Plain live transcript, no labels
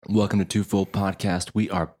Welcome to Twofold Podcast. We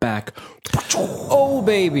are back. Oh,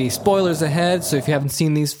 baby. Spoilers ahead, so if you haven't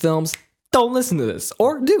seen these films, don't listen to this.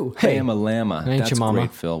 Or do. Hey. I am a llama. Ain't That's your mama.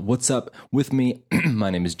 great, Phil. What's up with me? My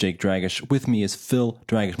name is Jake Dragish. With me is Phil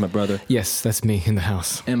Dragish, my brother. Yes, that's me in the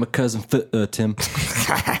house. And my cousin, Tim.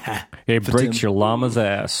 It breaks Tim. your llama's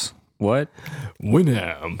ass. What?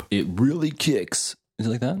 Winamp. It really kicks. Is it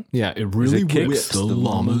like that? Yeah, it really kicks whips the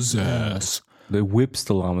llama's ass. It whips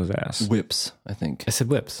the llama's ass. Whips, I think. I said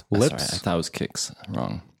whips. That's Lips? right. I thought it was kicks.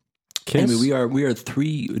 Wrong. Kiss? Anyway, we are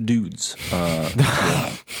three dudes.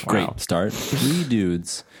 Yeah, great Wow. start. Three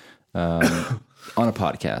dudes on a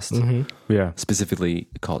podcast, Yeah. specifically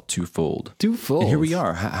called Twofold. Twofold. And here we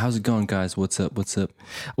are. How's it going, guys? What's up? What's up?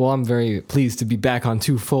 Well, I'm very pleased to be back on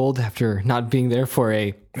Twofold after not being there for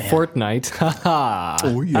a fortnight. Haha.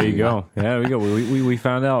 There you go. Yeah, there we go. We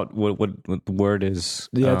found out what the word is.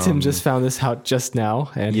 Yeah, Tim just found this out just now.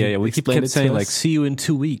 And Yeah, he we explained kept it to saying us. like, see you in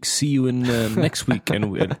 2 weeks, see you in next week. And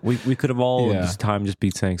we could have all Yeah. this time just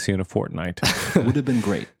be saying, see you in a fortnight. Would have been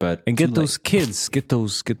great, but And too get those kids, get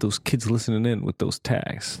those kids listening in with those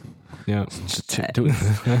tags. Yeah. Do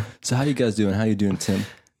it. So how you guys doing? How you doing, Tim?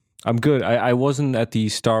 I'm good. I wasn't at the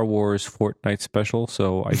Star Wars Fortnite special,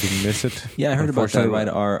 so I didn't miss it. Yeah, I heard about that. Unfortunately. Right,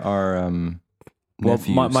 our Well,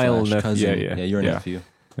 nephew, my old slash nephew. cousin. Yeah. your Yeah. nephew.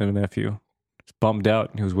 And a nephew. He's bummed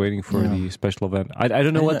out. He was waiting for Yeah. the special event. I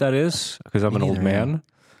don't know what that is because I'm Me an old neither, yeah. man.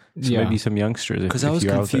 So Yeah. maybe some youngsters. Because if I was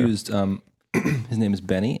you're out there. confused. His name is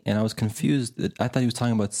Benny, and I was confused. I thought he was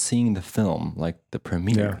talking about seeing the film, like the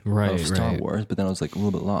premiere Right, of Star right. Wars, but then I was like a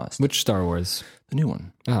little bit lost. Which Star Wars? The new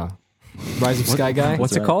one. Oh. Rise of Sky Guy?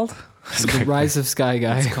 What's That's it called? The Rise of Sky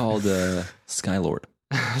Guy. It's called Skylord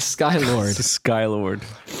Skylord. Skylord.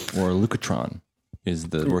 or Lucatron is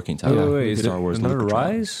the working title. Wait, is Star it Wars another Lucatron.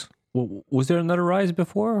 Rise? Was there another Rise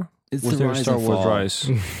before? It's was the there a rise Star and Wars fall. Rise?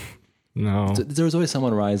 No. So there was always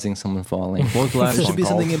someone rising, someone falling. What was the last There one should be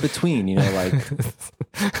called? something in between, like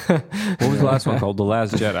What was the last one called? The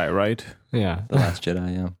Last Jedi, right? Yeah. The Last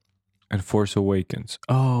Jedi. Yeah. And Force Awakens.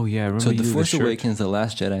 Oh yeah, I remember So you the did Force shirt. Awakens, the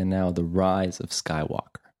Last Jedi, and now the Rise of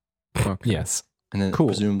Skywalker. Okay. Yes. And then Cool,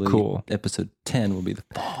 presumably cool. episode 10 will be the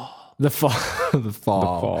fall. The fall. The The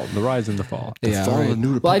fall. fall, the rise and the fall. Yeah, fall of right. the New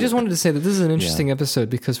Well, I Republic. just wanted to say that this is an interesting episode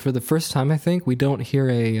because for the first time, I think we don't hear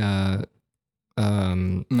a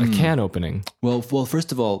can opening. Well,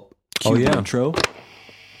 first of all, Oh, cue yeah. intro.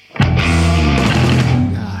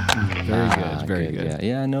 Very good. Very good.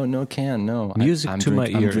 Yeah, no can, no. Music I'm to my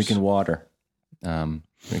I'm ears. drinking water.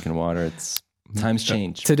 Drinking water. It's times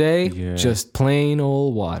change. Today, Yeah. just plain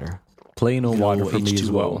old water. Plain old water No for me as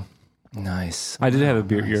H2O. well. Nice. I did have a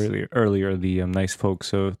beer Nice. earlier. The nice folks,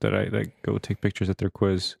 so that I go take pictures at their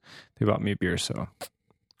quiz. They bought me a beer, so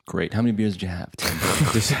Great. How many beers did you have, Tim?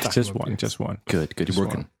 just one, just one. Good. You're Just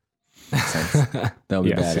working. Makes sense. That would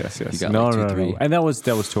be bad. Yes. if You got No, like no, 2-3. no. And that was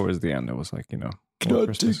towards the end. It was like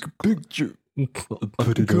Christmas. a picture?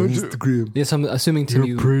 Put it on Instagram. Yes, I'm assuming Tim,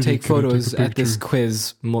 You're you pretty. take Can I take a photos at this picture?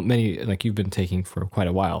 quiz. Many like you've been taking for quite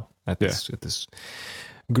a while at this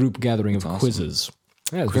group gathering of awesome. quizzes.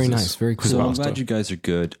 Yeah, it's very Quizzes. nice. Very cool. So I'm Quiz glad stuff. you guys are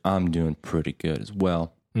good. I'm doing pretty good as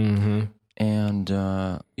well. Mm-hmm. And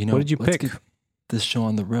What did you let's pick? get this show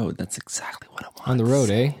on the road. That's exactly what I want. On the road,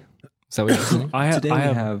 eh? Is that what you're saying? Today I we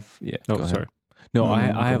have. have. Yeah. No, go ahead. sorry. No, No,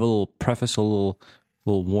 I no, have go. a little preface, a little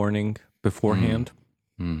warning beforehand.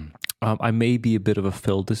 Mm. I may be a bit of a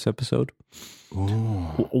Phil this episode.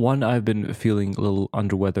 Ooh. One, I've been feeling a little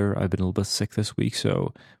under weather. I've been a little bit sick this week,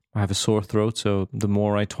 so I have a sore throat. So the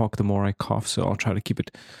more I talk, the more I cough. So I'll try to keep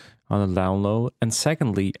it on the down low. And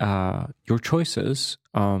secondly, your choices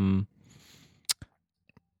are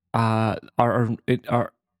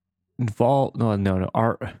involved. No.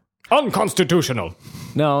 Are Unconstitutional.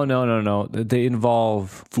 no. They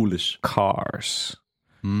involve Foolish. cars.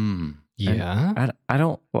 Mm. Yeah. I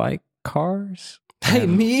don't like cars. Hey,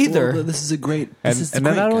 me either. Well, this is a great. And This is then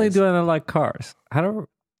great, not only guys. do I not like cars, I don't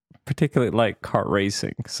particularly like kart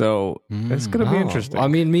racing. So it's going to be Oh, interesting. I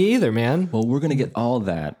mean, me either, man. Well, we're gonna get all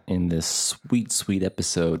that in this sweet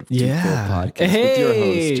episode of Yeah. Twofold Podcast Hey, with your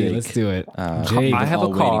host, Jake. let's do it. We've Jake. been I have all a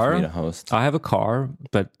waiting for car. you to host. I have a car,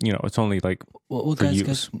 but it's only like Well, for guys,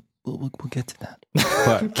 use. we'll get to that.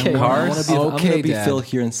 but Okay. I'm cars. gonna be Dad. Phil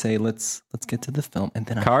here and say let's get to the film, and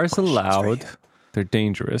then I have Cars questions for allowed. you. They're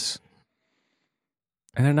dangerous,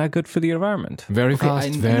 and they're not good for the environment. Very Okay, fast, I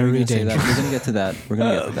knew you were very gonna say that. dangerous. We're gonna get to that. We're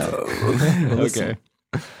gonna get to that. But listen,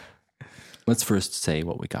 let's first say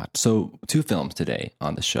what we got. So, 2 films today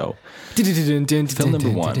on the show. Film number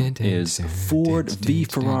 1 is Ford v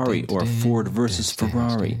Ferrari, or Ford versus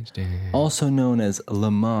Ferrari, also known as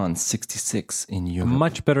Le Mans 66 in Europe.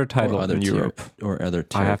 Much better title or other in Europe. or other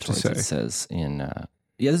I have to territories. It say. says in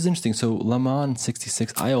Yeah, this is interesting. So Le Mans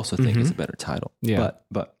 66, I also think is a better title. Yeah.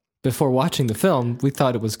 But Before watching the film, we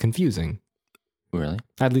thought it was confusing. really?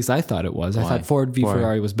 At least I thought it was. I Why? thought Ford v Why?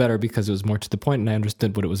 Ferrari was better because it was more to the point and I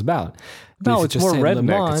understood what it was about. But No, if you it's just more say Le redneck.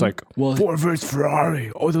 Mans- It's like Well, Ford versus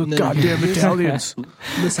Ferrari. Oh, the No, goddamn here's- Italians.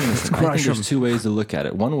 Listen. I think crush there's 'em. two ways to look at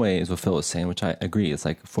it. One way is what Phil was saying, which I agree. It's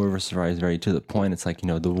like Ford versus Ferrari is very to the point. It's like,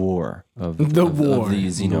 the war of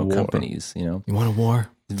these, The war. companies, You want a war?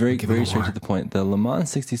 It's very, Give it very a straight war. to the point. The Le Mans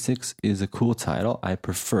 66 is a cool title. I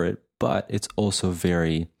prefer it, but it's also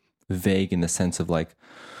very vague in the sense of like,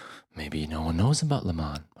 maybe no one knows about Le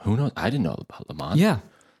Mans. Who knows? I didn't know about Le Mans. Yeah.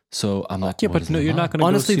 So I'm like, Yeah, what but is no, Le you're Mans? not going to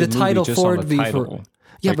Honestly, go see the a movie title just Ford on the v title.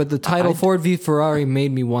 Yeah, Like, but the title Ford v Ferrari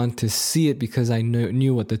made me want to see it because I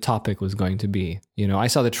knew what the topic was going to be. I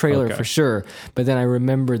saw the trailer Okay. for sure, but then I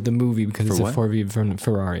remembered the movie because it's what? a Ford v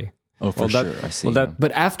Ferrari. Oh, for Well, that- sure. I see. well, that-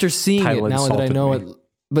 But after seeing it, Title now that I insulted know me. it,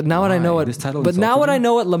 but now that I know Why? what This title but now insulted what I you?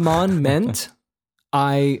 know what Le Mans meant,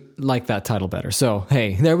 I like that title better. So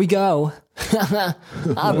hey, there we go.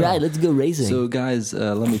 All right, let's go racing. So, guys,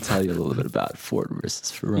 let me tell you a little bit about Ford versus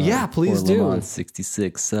Ferrari. Yeah, please or do. Le Mans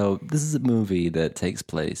 66. So, this is a movie that takes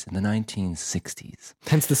place in the 1960s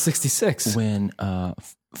Hence the 66. when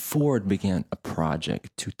Ford began a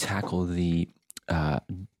project to tackle the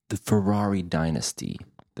Ferrari dynasty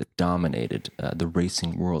that dominated the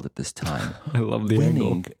racing world at this time. I love the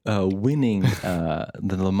angle. winning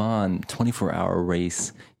the Le Mans 24-hour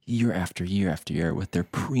race year after year after year with their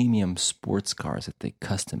premium sports cars that they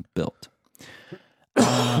custom built.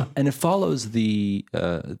 And it follows the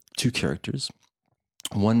two characters.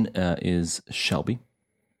 One is Shelby,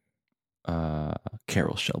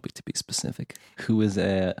 Carroll Shelby to be specific, who is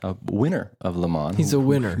a winner of Le Mans. He's a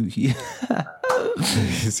winner. He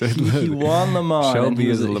won Le Mans. and Shelby he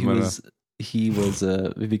is was- a Le he Mans. was- he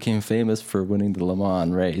became famous for winning the Le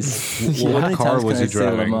Mans race. What How many car times was can he I say Le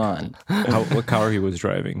driving? Mans? What car he was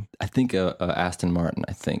driving? I think Aston Martin.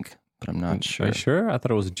 I think, but I'm not sure. Are you sure? I thought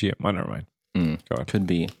it was a GM. Oh, never mind. Go on. Could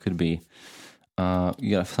be.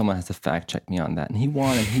 Someone has to fact check me on that. And he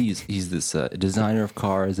won, and he's this designer of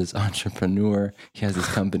cars, this entrepreneur. He has this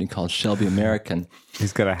company called Shelby American.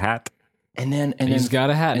 He's got a hat. And then He's got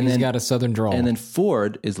a hat. and He's then- got a southern drawl. And then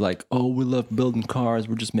Ford is like, oh, we love building cars.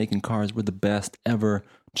 We're just making cars. We're the best ever.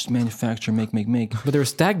 Just manufacture, make. but they were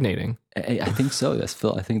stagnating. I think so. Yes,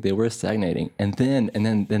 Phil. I think they were stagnating. And then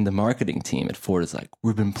the marketing team at Ford is like,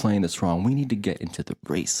 we've been playing this wrong. We need to get into the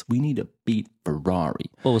race. We need to beat Ferrari.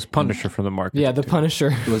 Well, it was Punisher from the market. Yeah, the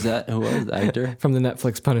Punisher Was that who was the actor? from the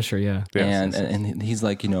Netflix Punisher. Yeah. Yes, And he's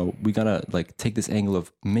like, we gotta like take this angle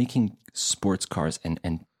of making sports cars and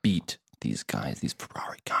beat these guys, these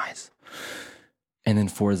Ferrari guys. And then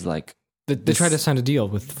Ford's like, They tried to sign a deal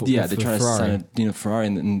with they with try to Ferrari. sign a Ferrari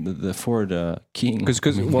and the Ford king. Because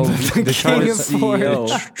they King tried of Ford.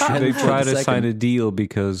 they tried to Second. sign a deal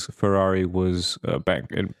because Ferrari was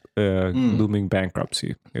looming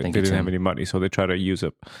bankruptcy. They Thank didn't you, have Tim. any money, so they tried to use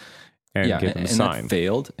it and get them and signed. that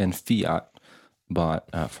failed, and Fiat bought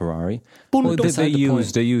Ferrari. Well, Beside the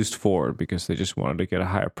point. they used Ford because they just wanted to get a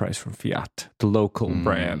higher price from Fiat, the local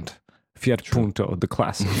brand. Fiat Punto, the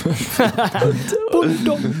classic.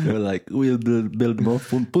 They're like, we'll build more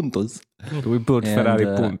puntos. We built And, Ferrari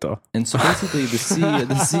Punto. And so basically, the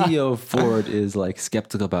CEO of Ford is like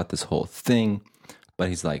skeptical about this whole thing, but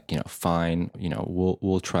he's like, fine,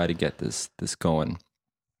 we'll try to get this going.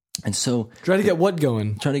 And so Try to get what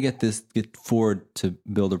going try to get Ford to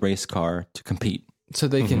build a race car to compete, so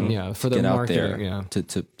they can for their get out marketing. there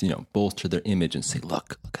to bolster their image and say,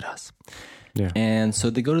 look at us. Yeah. And so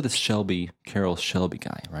they go to this Carroll Shelby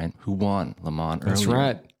guy, right, who won Le Mans That's earlier.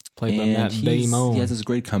 right. Played by And Matt he Damon. has this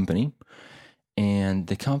great company, and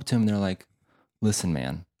they come up to him and they're like, listen,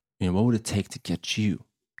 man, what would it take to get you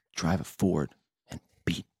drive a Ford and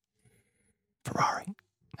beat Ferrari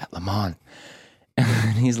at Le Mans?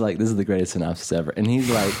 And he's like, this is the greatest synopsis ever. And he's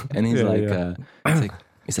like,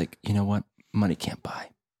 he's like, you know what? Money can't buy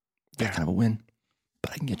that kind of a win,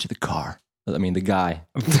 but I can get you the car. I mean, the guy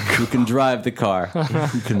who can drive the car,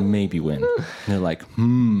 who can maybe win. And they're like,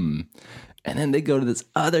 And then they go to this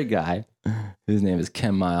other guy, whose name is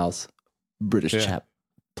Ken Miles, British chap,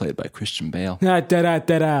 played by Christian Bale,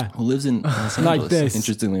 who lives in Los Like Angeles, this.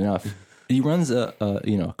 interestingly enough. He runs a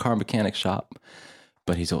car mechanic shop,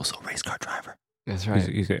 but he's also a race car driver. That's right.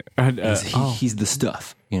 He's the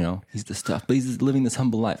stuff, he's the stuff. But he's living this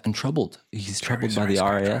humble life and troubled. He's troubled by the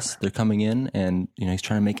RAS. They're coming in and, he's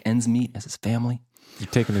trying to make ends meet as his family. You're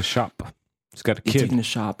taking his shop. He's got a He's kid. taking a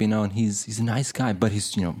shop, and he's a nice guy, but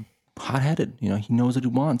he's, hot-headed. He knows what he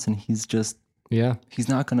wants, and he's just, Yeah. he's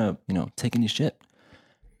not going to, take any shit.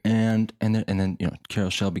 And then Carroll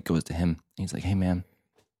Shelby goes to him. And he's like, hey, man,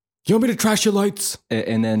 You want me to trash your lights?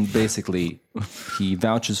 And then basically he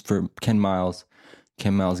vouches for Ken Miles.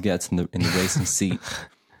 Ken Miles gets in the racing seat,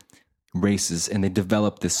 races, and they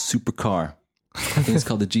develop this supercar. I think it's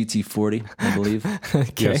called the GT40, I believe.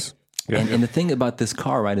 Okay. Yes. Yeah. And the thing about this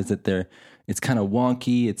car, right, is that it's kind of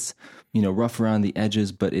wonky. It's, rough around the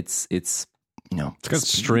edges, but it's It's got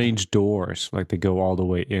strange doors, like they go all the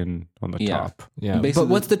way in on the top. Yeah. Basically, But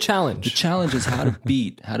what's the challenge? The challenge is how to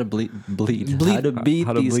beat these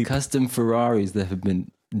bleep. custom Ferraris that have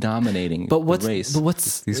been dominating the race. But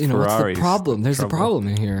what's These what's the Ferraris, problem? There's a trouble. problem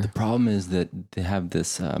in here. The problem is that they have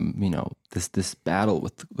this, this battle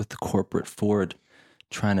with the corporate Ford,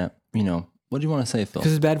 trying to, what do you want to say, Phil?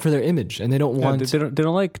 Because it's bad for their image, and they don't Yeah, want they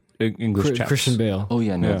don't like English chaps. Christian Bale. Oh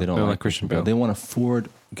yeah, no, Yeah, they don't like Christian Bale. They want a Ford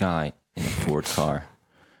guy in a Ford car.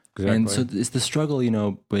 Exactly. And so it's the struggle,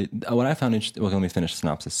 But what I found interesting. Well, let me finish the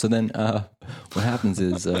synopsis. So then, what happens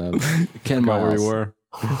is Ken Forgot where Miles. you were.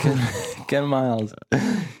 Ken Miles,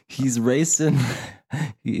 he's racing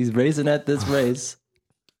at this race,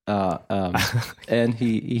 and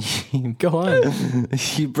he Go on.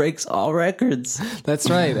 he breaks all records. That's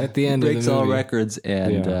right. At the end, Breaks of the all movie. records,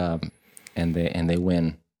 and Yeah. and they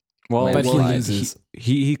win. Well, But he well, loses.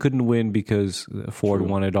 He couldn't win because Ford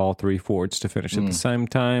wanted all three Fords to finish at the same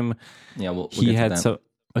time. Yeah, we'll He get to had that.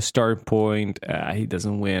 a start point. He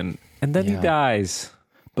doesn't win, and then he Yeah. dies.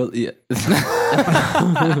 But yeah,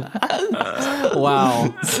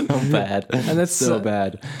 Wow. so bad, And that's so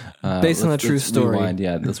bad. based on a Let's- true let's story. Rewind.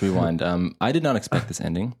 Yeah, let's rewind. I did not expect this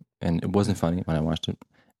ending, and it wasn't funny when I watched it.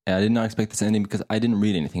 And I did not expect this ending because I didn't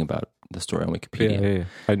read anything about the story on Wikipedia. Yeah.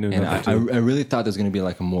 I knew And that I too. really thought there was going to be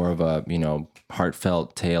like a more of a,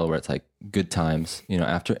 heartfelt tale where it's like good times,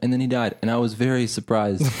 after. And then he died. And I was very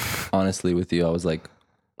surprised, honestly, with you. I was like,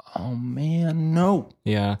 oh man, no.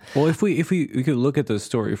 Yeah. Well, if we could look at the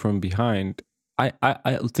story from behind, I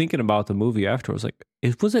thinking about the movie afterwards, like,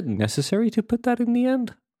 was it necessary to put that in the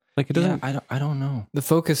end? Like, it Yeah, doesn't. I don't know. The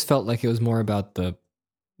focus felt like it was more about the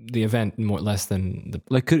event, more less than the.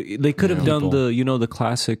 Like they could have done People. the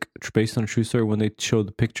classic based on a true story when they show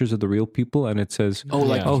the pictures of the real people and it says Oh,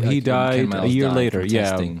 like- he when Ken died a Miles year died later. from Yeah,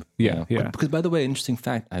 testing. yeah. Because by the way, interesting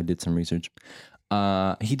fact, I did some research.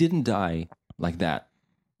 He didn't die like that.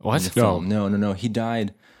 In What? the film. No. He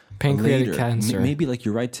died Pancreatic later. cancer. Maybe like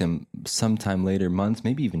you're right, Tim. Sometime later, months,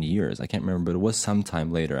 maybe even years. I can't remember, but it was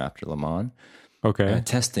sometime later after Le Mans, Okay.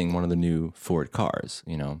 testing one of the new Ford cars.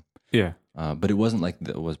 Yeah. But it wasn't like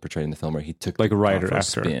that was portrayed in the film where he took Like the right car for a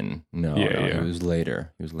after. spin. No, Yeah, no, yeah. it was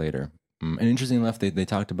later. And interestingly enough, they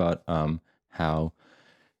talked about how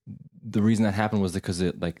the reason that happened was because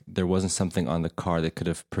there wasn't something on the car that could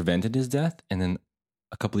have prevented his death, and then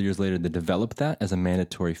a couple of years later they developed that as a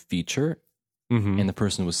mandatory feature, Mm-hmm. and the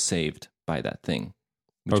person was saved by that thing,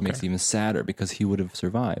 which Okay. makes it even sadder because he would have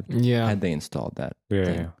survived Yeah. had they installed that Yeah,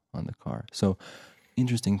 thing yeah. on the car. So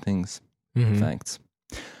interesting things. Mhm. Facts.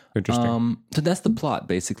 Interesting. So that's the plot,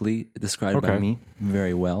 basically described by Okay. me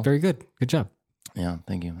very well. Very good. Good job. Yeah,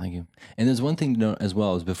 thank you. And there's one thing to note as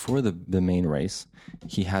well is before the main race,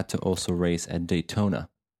 he had to also race at Daytona,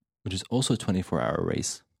 which is also a 24-hour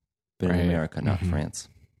race, but in Right. America, not France.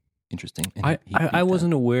 Interesting. And I he beat that.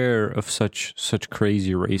 wasn't aware of such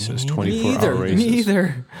crazy races, Me 24-hour races. Me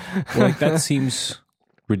either. Like that seems To me,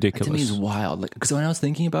 ridiculous. it's wild. Like, because when I was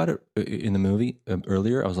thinking about it in the movie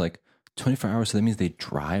earlier, I was like, 24 hours. So that means they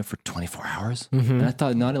drive for 24 hours. Mm-hmm. And I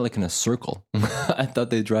thought not like in a circle. I thought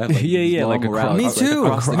they drive like Yeah, these yeah, long like across- routes, Me like too.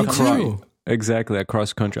 across the Me country. too. Exactly,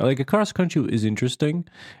 across country. Like across country is interesting,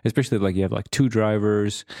 especially like you have like two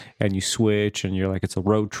drivers and you switch and you're like it's a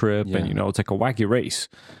road trip Yeah. and it's like a wacky race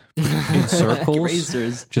in circles,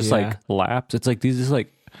 Racers. just Yeah. like laps. It's like these is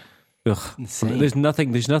like, ugh. Insane. There's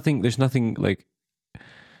nothing like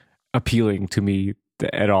appealing to me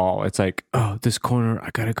at all. It's like, oh, this corner I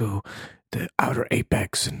gotta go the outer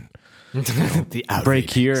apex and The break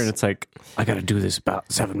here, and it's like I gotta do this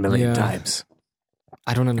about 7 million Yeah. times.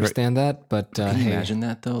 I don't understand that, but Can you hey. imagine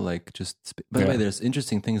that though? Like by the way, there's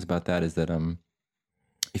interesting things about that is that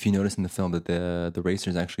if you notice in the film that the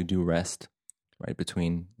racers actually do rest right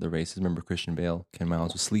between the races. Remember Christian Bale, Ken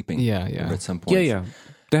Miles was sleeping. Yeah. Remember at some point. Yeah.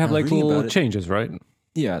 They have I was like reading little about it. changes, right?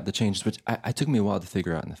 Yeah, the changes, which I took me a while to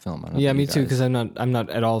figure out in the film. I don't know Yeah, about me you too, guys. because I'm not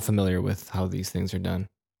at all familiar with how these things are done.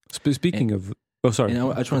 Speaking of, oh sorry,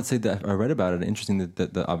 And I just want to say that I read about it. Interesting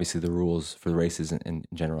that obviously the rules for the races in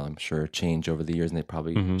general, I'm sure, change over the years, and they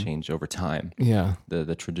probably change over time. Yeah.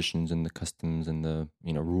 The traditions and the customs and the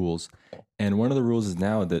rules. And one of the rules is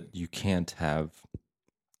now that you can't have.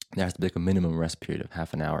 There has to be like a minimum rest period of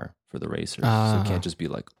half an hour for the racers. So it can't just be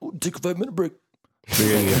like, oh, take a 5-minute break.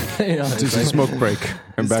 You know, Just a smoke break.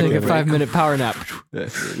 I'm back Take a in it. 5-minute power nap.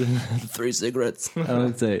 3 cigarettes. I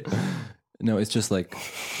would say. No, it's just like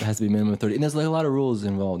it has to be minimum 30. And there's like a lot of rules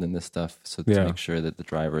involved in this stuff. So to make sure that the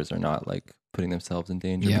drivers are not like putting themselves in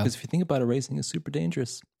danger. Yeah. Because if you think about it, racing is super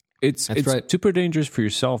dangerous. It's right. super dangerous for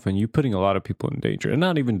yourself, and you putting a lot of people in danger, and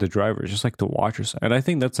not even the drivers, just like the watchers. And I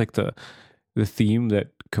think that's like the theme that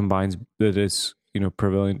combines, that is, you know,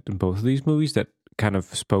 prevalent in both of these movies that kind of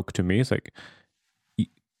spoke to me. It's like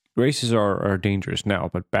races are dangerous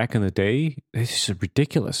now, but back in the day, it's just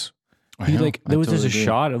ridiculous. There was just a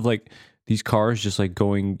shot of like these cars just like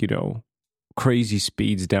going, you know, crazy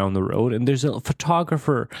speeds down the road, and there's a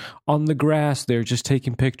photographer on the grass there just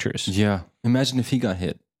taking pictures. Yeah. Imagine if he got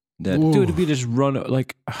hit. Dude, if you just run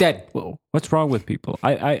like Dead. Whoa, what's wrong with people?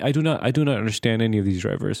 I do not understand any of these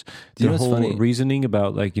drivers. Their whole reasoning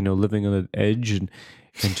about like, you know, living on the edge and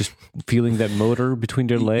just feeling that motor between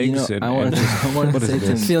their legs. You know, I wanted to say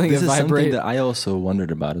this Feeling is it vibrate. something that I also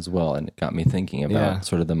wondered about as well, and it got me thinking about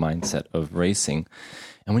sort of the mindset of racing.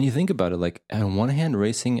 And when you think about it, like on one hand,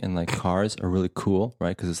 racing and like cars are really cool,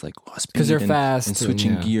 right? Because it's like because they're fast and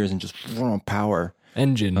switching gears and just power.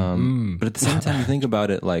 Engine. But at the same time, you think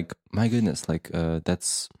about it, like, my goodness, like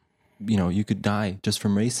that's, you know, you could die just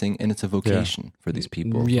from racing, and it's a vocation for these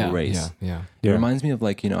people who race. It reminds me of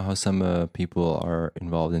like, you know, how some people are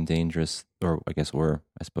involved in dangerous, or I guess were,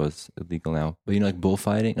 I suppose, illegal now. But you know, like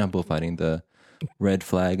not bullfighting, the red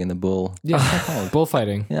flag and the bull. Yeah,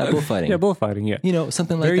 bullfighting. Yeah, bullfighting. Yeah, bullfighting. Yeah, you know,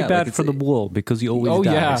 something like very that. bad like for the bull because he always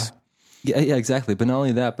dies. Yeah, exactly. But not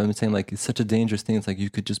only that, but I'm saying like it's such a dangerous thing. It's like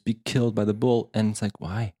you could just be killed by the bull, and it's like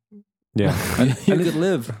why? Yeah, you could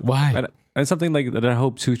live. Why? And something like that I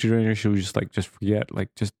hope future generations just forget. Like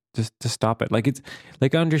just stop it. Like it's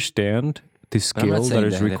like I understand the skill that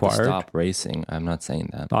is required. Stop racing. I'm not saying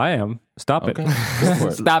that. I am. Stop it.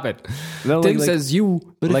 Stop it. No, Tim says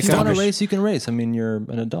you. But like if you want to race, you can race. I mean, you're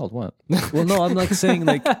an adult. What? Well, no, I'm like saying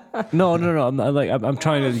like no. I'm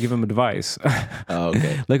trying to give him advice. Oh,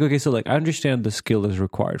 okay. Like okay, so like I understand the skill is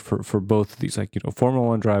required for both of these, like, you know, Formula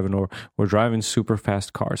One driving or driving super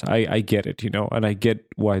fast cars. I get it, you know, and I get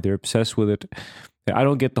why they're obsessed with it. I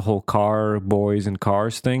don't get the whole car boys and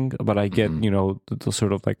cars thing, but I get, you know, the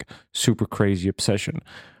sort of like super crazy obsession.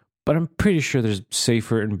 But I'm pretty sure there's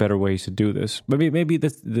safer and better ways to do this. Maybe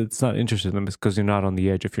that's not interested in them because you're not on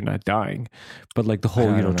the edge if you're not dying. But like the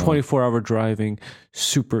whole, you know, 24-hour driving,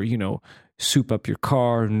 super, you know, soup up your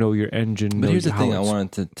car, know your engine. But here's the thing I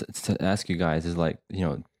wanted to ask you guys is like, you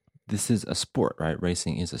know, this is a sport, right?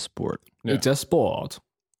 Racing is a sport. Yeah. It's a sport.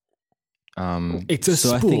 It's a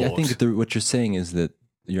sport. I think what you're saying is that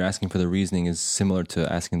you're asking for the reasoning is similar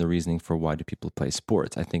to asking the reasoning for why do people play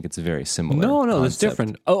sports. I think it's very similar. No, it's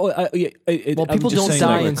different. Well, people don't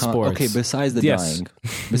die in sports. Okay, besides the dying.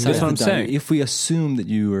 That's what I'm saying. If we assume that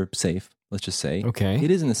you are safe, let's just say, okay, it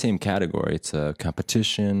is in the same category. It's a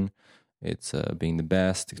competition. It's being the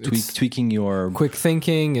best, tweaking your quick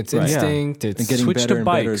thinking. It's instinct. It's and getting switch better to and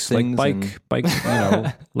better bikes, things. like bike. You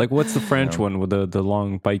know, like what's the French one with the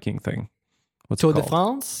long biking thing? What's Tour it de called?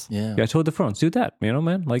 France? Yeah, Tour de France. Do that, you know,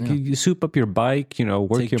 man. Like you soup up your bike, you know,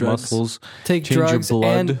 work Take your drugs. muscles, take change drugs, your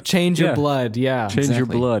blood. and change your blood. Yeah, change your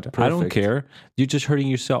Exactly. blood. I don't Perfect. care. You're just hurting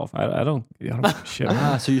yourself. I don't give a shit.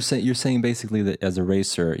 So you're saying basically that as a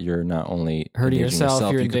racer, you're not only hurting endangering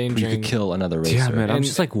yourself, you're you endangering. could kill another racer. Yeah, man. I'm And-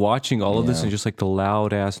 just like watching all of this and just like the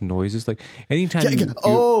loud ass noises. Like anytime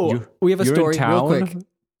we have a you're story in town, real quick.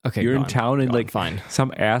 Okay, you're go in on. town and Go on, like fine.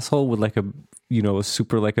 some asshole with like a, you know, a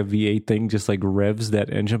super like a V8 thing just like revs that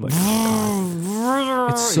engine. I'm like, oh,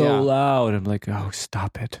 God. It's so loud. I'm like, oh,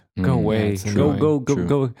 stop it. Go away. it's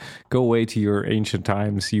Go away to your ancient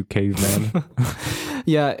times, you caveman.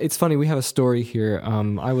 Yeah, it's funny. We have a story here.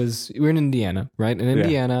 We're in Indiana, right? In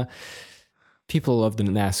Indiana, people love the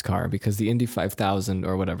NASCAR because the Indy 5000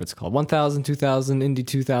 or whatever it's called, 1000, 2000, Indy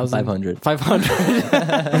 2000, 500.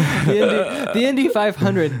 the Indy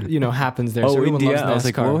 500, you know, happens there. So everyone loves NASCAR. I was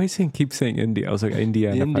like, why is he keep saying India? I was like,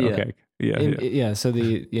 Indiana. India. Okay. Yeah. So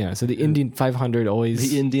the Indy 500 always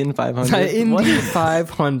The Indian 500. The Indy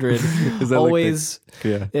 500 that always,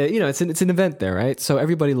 like the, you know, it's an event there, right? So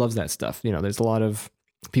everybody loves that stuff. You know, there's a lot of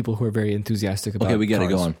people who are very enthusiastic about. Okay, we got to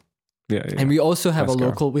cars. go on. Yeah. And we also have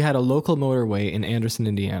NASCAR. we had a local motorway in Anderson,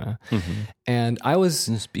 Indiana. And I was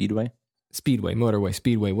Speedway. Speedway,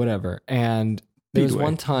 whatever. And there was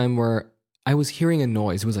one time where I was hearing a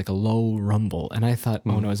noise. It was like a low rumble. And I thought,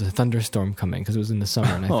 oh no, there's a thunderstorm coming because it was in the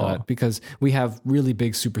summer. And I thought, because we have really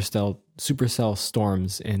big supercell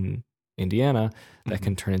storms in Indiana that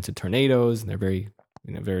can turn into tornadoes, and they're very,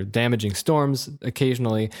 you know, very damaging storms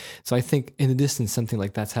occasionally. So I think in the distance, something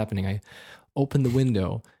like that's happening. I opened the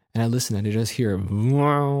window and I listen and I just hear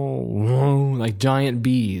like giant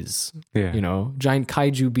bees, giant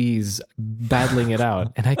kaiju bees battling it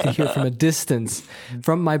out. And I could hear it from a distance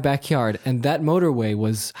from my backyard. And that motorway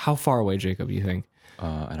was how far away, Jacob, you think?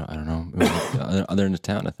 I don't know. It was the other end of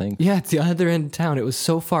town, I think. Yeah, it's the other end of town. It was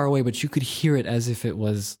so far away, but you could hear it as if it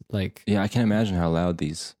was like... Yeah, I can't imagine how loud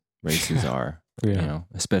these races are. Yeah.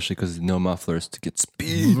 Especially because no mufflers to get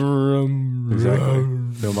speed. Exactly.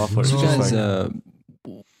 No mufflers. So guys,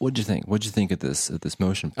 what'd you think? What'd you think of this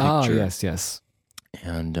motion picture? Oh, yes.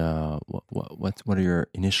 And what are your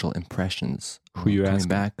initial impressions? Who you asking?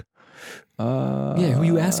 Back? Who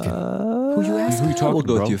you asking? Who you asking? Who you talking? We'll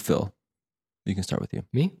go with you, Phil. You can start with you.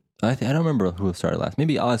 Me? I don't remember who started last.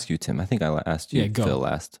 Maybe I'll ask you, Tim. I think I asked you, Phil,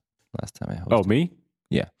 last time I hosted. Oh, me?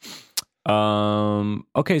 Yeah.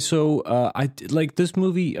 Okay, so I like this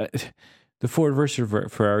movie, the Ford versus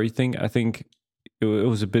Ferrari thing. I think it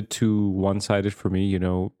was a bit too one-sided for me.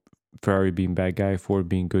 Ferrari being bad guy, Ford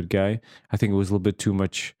being good guy. I think it was a little bit too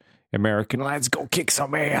much American. Let's go kick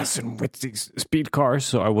some ass and with these speed cars.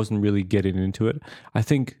 So I wasn't really getting into it. I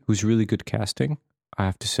think it was really good casting, I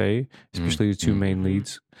have to say, especially the two main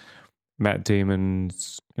leads. Matt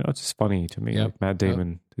Damon's, it's just funny to me. Yep. Like Matt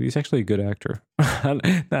Damon, he's actually a good actor.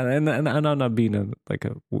 and I'm not being a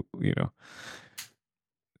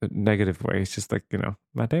negative way. It's just like,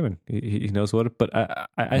 Matt Damon, he knows what it, but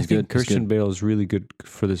I think Christian Bale is really good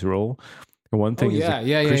for this role. And one thing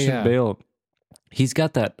Christian Bale, he's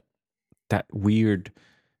got that weird,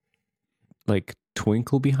 like,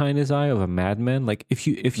 twinkle behind his eye of a madman. Like if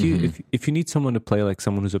you need someone to play like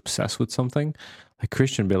someone who's obsessed with something, like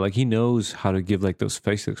Christian Bale, like he knows how to give like those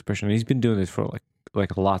facial expressions. He's been doing this for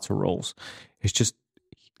like lots of roles. It's just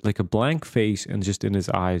like a blank face, and just in his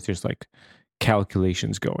eyes there's like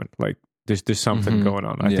calculations going. Like there's something going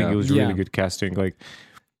on. I think it was really good casting. Like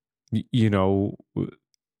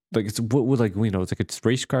like it's it's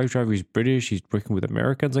race car driver. He's British. He's working with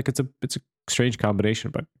Americans. Like it's a strange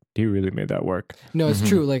combination, but he really made that work. No, it's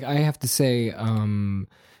true. Like I have to say,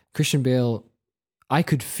 Christian Bale, I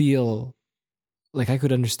could feel like I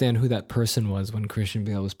could understand who that person was when Christian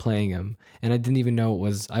Bale was playing him, and I didn't even know it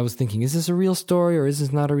was. I was thinking, is this a real story or is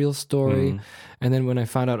this not a real story? And then when I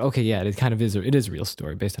found out, okay, yeah, it is a real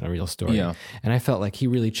story based on a real story. Yeah. And I felt like he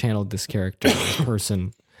really channeled this character, this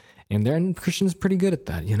person. And Christian's pretty good at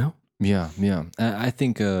that, Yeah. I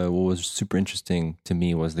think what was super interesting to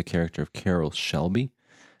me was the character of Carroll Shelby.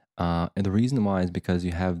 And the reason why is because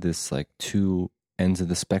you have this like two ends of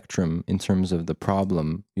the spectrum in terms of the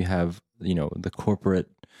problem. You have, the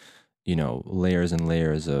corporate, layers and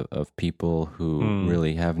layers of people who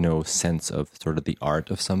really have no sense of sort of the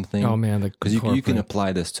art of something. Oh man, because you can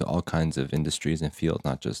apply this to all kinds of industries and fields,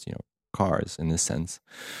 not just, cars in this sense.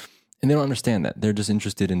 And they don't understand that. They're just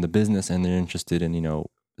interested in the business, and they're interested in,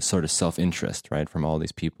 sort of self-interest, right? From all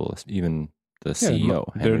these people, even the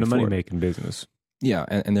CEO. They're in a money-making business. Yeah,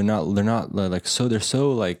 and they're not like, so they're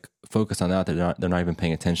so like focused on that, they're not even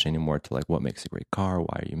paying attention anymore to like what makes a great car,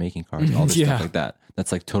 why are you making cars, all this stuff like that.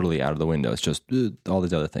 That's like totally out of the window. It's just all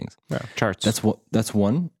these other things. Yeah, charts. That's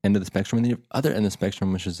one end of the spectrum, and the other end of the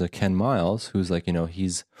spectrum, which is Ken Miles, who's like,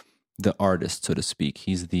 he's the artist, so to speak.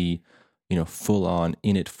 He's the full on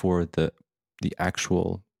in it for the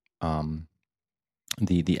actual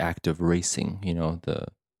the act of racing, the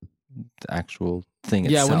actual thing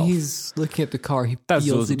itself. Yeah, when he's looking at the car, he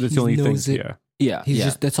feels it, he knows it. Yeah,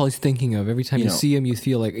 just that's all he's thinking of. Every time you see him, you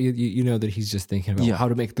feel like you know that he's just thinking about how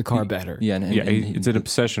to make the car better. Yeah, it's an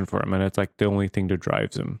obsession for him, and it's like the only thing that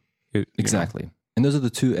drives him. Exactly. And those are the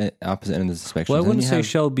two opposite ends of the spectrum. Well, I wouldn't say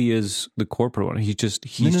Shelby is the corporate one. He's just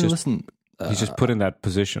put in that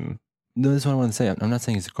position. No, this is what I want to say. I'm not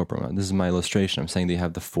saying he's a corporate one. This is my illustration. I'm saying that you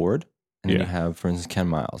have the Ford, and then you have, for instance, Ken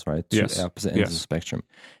Miles, right? Two opposite ends of the spectrum.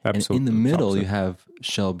 Absolutely. And in the middle, you have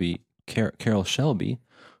Carroll Shelby,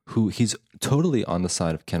 who he's totally on the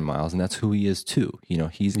side of Ken Miles, and that's who he is too.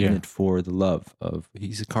 He's in it for the love of,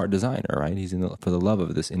 he's a car designer, right? He's in for the love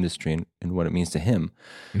of this industry and what it means to him.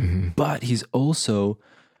 Mm-hmm. But he's also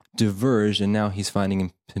diverged, and now he's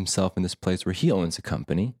finding himself in this place where he owns a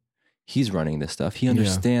company. He's running this stuff. He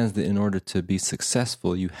understands that in order to be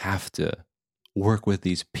successful, you have to work with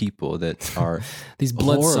these people that are these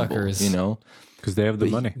bloodsuckers, because they have the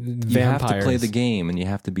money. You have to play the game, and you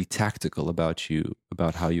have to be tactical about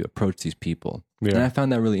how you approach these people. Yeah. And I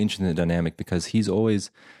found that really interesting, the dynamic, because he's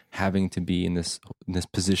always having to be in this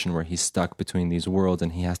position where he's stuck between these worlds,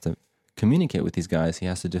 and he has to communicate with these guys. He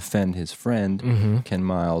has to defend his friend Ken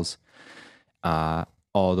Miles,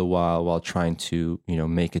 all the while trying to,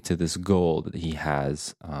 make it to this goal that he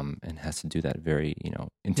has, and has to do that very,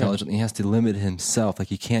 intelligently. He has to limit himself. Like,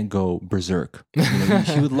 he can't go berserk.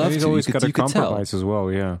 He would love He's to. always got to you could compromise tell. as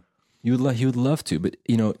well. Yeah. He would love to, but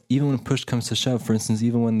even when push comes to shove, for instance,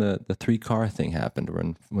 even when the 3-car thing happened, or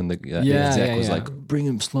when the exec was like, "Bring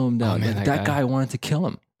him, slow him down," man, that guy wanted to kill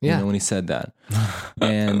him. Yeah. When he said that,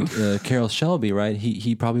 and Carroll Shelby, right?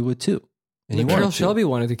 He probably would too. And Carroll Shelby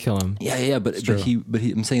wanted to kill him. Yeah, but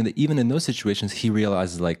I'm saying that even in those situations, he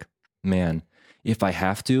realizes, like, man, if I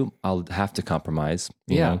have to, I'll have to compromise.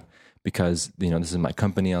 You know, because this is my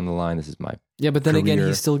company on the line. This is my but then career. again,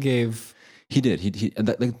 he still gave. He did.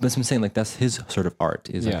 That's what I'm saying. Like, that's his sort of art,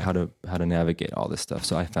 is like how to navigate all this stuff.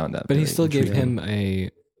 So I found that. But he still gave him a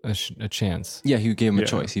chance. Yeah, he gave him a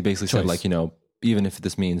choice. He basically said, like, even if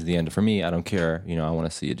this means the end for me, I don't care. I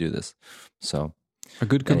want to see you do this. So a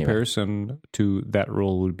good comparison to that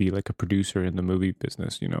role would be like a producer in the movie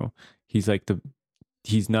business. He's like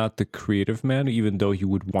he's not the creative man, even though he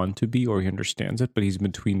would want to be, or he understands it, but he's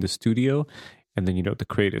between the studio and then, the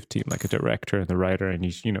creative team, like a director and the writer. And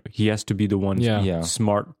he's, he has to be the one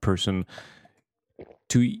smart person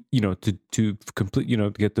to, to complete, to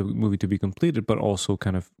get the movie to be completed, but also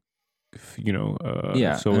kind of, So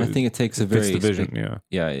and I think it takes a very division.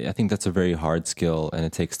 I think that's a very hard skill, and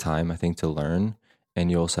it takes time, I think, to learn. And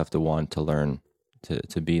you also have to want to learn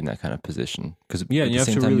to be in that kind of position. Because you have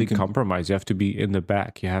to really compromise. You have to be in the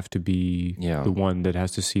back. You have to be the one that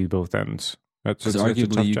has to see both ends. Because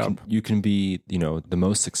arguably you can be the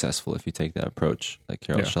most successful if you take that approach, like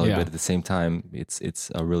Carroll Shelby. But at the same time,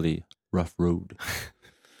 it's a really rough road.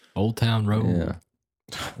 Old Town Road. Yeah.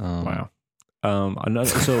 Wow.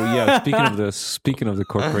 Speaking of the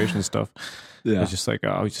corporation stuff, it's just like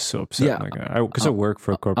I was just so upset. Because I work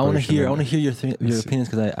for a corporation. I want to hear your opinions,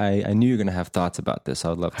 because I knew you're going to have thoughts about this. I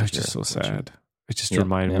would love to. I was just so sad. It just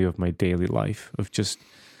reminded me of my daily life of just.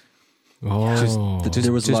 There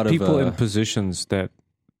was a lot of people in positions that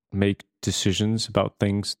make decisions about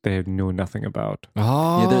things they know nothing about.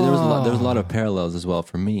 Oh, there was a lot of parallels as well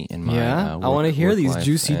for me in my. I want to hear these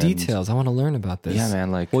juicy details. I want to learn about this. Yeah,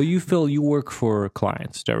 man. Like, well, you work for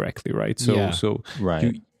clients directly, right? So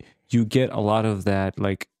right. You get a lot of that.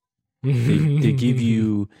 Like, they give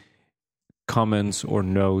you comments or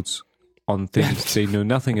notes on things they know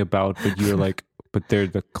nothing about, but you're like, but they're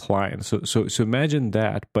the client. So imagine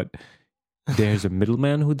that, but there's a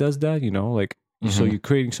middleman who does that, so you're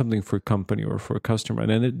creating something for a company or for a customer,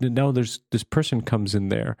 and then now there's this person comes in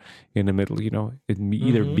there in the middle,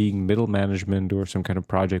 either being middle management or some kind of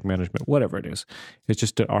project management, whatever it is. It's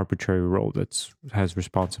just an arbitrary role that has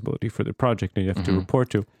responsibility for the project and you have to report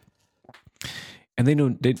to. And they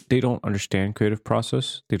don't understand creative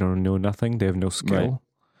process. They don't know nothing. They have no skill. Right.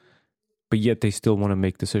 But yet they still want to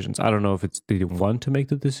make decisions. I don't know if it's they want to make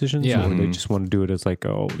the decisions or they just want to do it as like,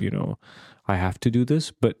 I have to do this.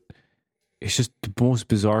 But it's just the most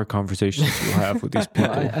bizarre conversations you have with these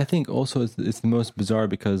people. I think also it's the most bizarre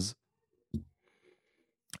because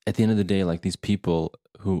at the end of the day, like, these people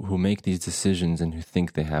who make these decisions and who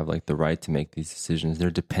think they have, like, the right to make these decisions, they're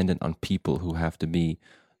dependent on people who have to be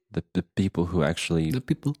the people who actually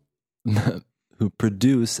who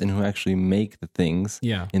produce and who actually make the things.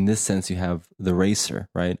 Yeah. In this sense, you have the racer,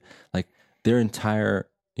 right? Like, their entire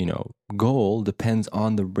goal depends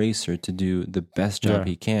on the racer to do the best job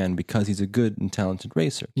he can, because he's a good and talented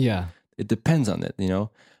racer. Yeah. It depends on it,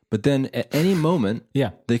 But then at any moment,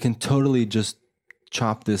 they can totally just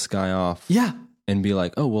chop this guy off. Yeah. And be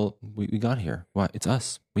like, oh, well, we got here. Why? It's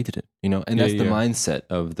us. We did it. And that's the mindset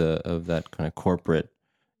of that kind of corporate,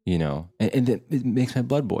 and it makes my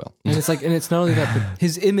blood boil. And it's like, and it's not only that, but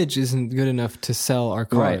his image isn't good enough to sell our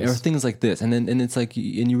cars. Right. Or things like this. And it's like,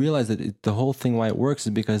 and you realize that the whole thing, why it works,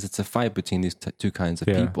 is because it's a fight between these two kinds of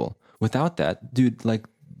people. Without that, dude, like,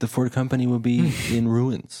 the Ford company would be in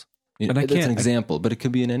ruins. And that's an example, but it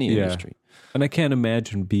could be in any industry. And I can't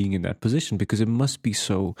imagine being in that position, because it must be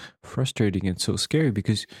so frustrating and so scary,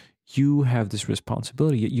 because you have this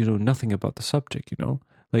responsibility, yet you know nothing about the subject,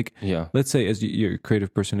 Like, let's say as you're a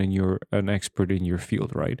creative person and you're an expert in your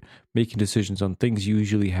field, right? Making decisions on things, you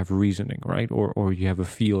usually have reasoning, right? Or you have a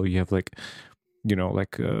feel, or you have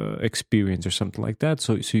experience or something like that.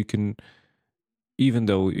 So you can, even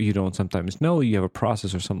though you don't sometimes know, you have a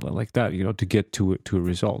process or something like that, to get to a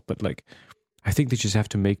result. But like, I think they just have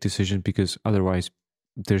to make decisions, because otherwise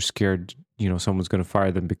they're scared, someone's going to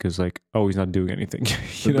fire them because, like, oh, he's not doing anything.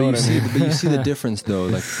 But you see the difference, though.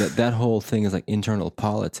 Like, that whole thing is like internal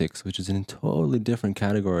politics, which is in a totally different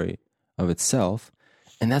category of itself.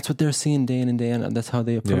 And that's what they're seeing day in and day out. And that's how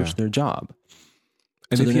they approach their job.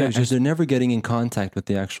 And so they're never getting in contact with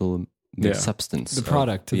the actual the substance, the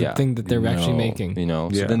product, the thing that they're actually making. So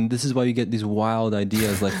then this is why you get these wild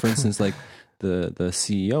ideas. Like for instance, like the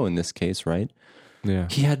CEO in this case, right? Yeah,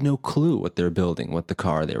 he had no clue what they're building, what the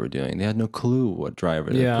car they were doing. They had no clue what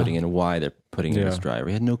driver they're putting in, why they're putting in this driver.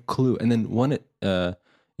 He had no clue. And then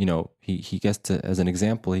he gets to, as an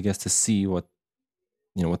example, he gets to see what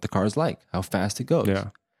the car is like, how fast it goes. Yeah,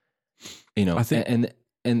 I think,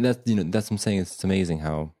 and that's that's what I'm saying. It's amazing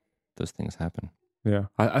how those things happen. Yeah,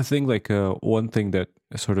 I think like one thing that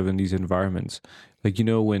sort of in these environments, like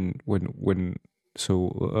when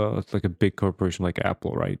it's like a big corporation like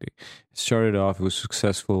Apple, right? It started off, it was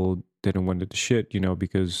successful, then it went into shit,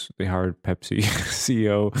 because they hired Pepsi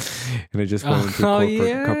CEO, and it just went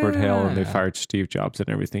into corporate hell, and they fired Steve Jobs and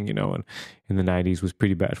everything, and in the 90s was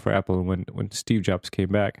pretty bad for Apple. And when Steve Jobs came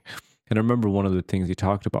back, and I remember one of the things he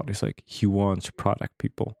talked about is like he wants product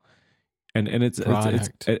people, and it's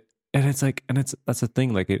that's the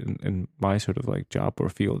thing, like in my sort of like job or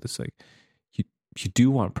field, it's like you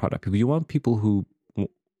do want product people. You want people who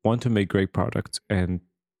want to make great products and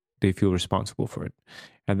they feel responsible for it,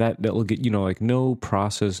 and that'll get like no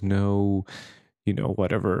process, no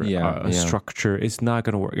whatever structure. It's not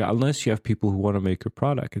going to work unless you have people who want to make a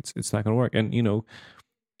product. It's not going to work, and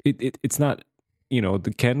it's not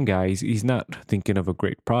the Ken guy. He's not thinking of a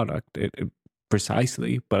great product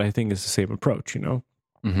precisely, but I think it's the same approach.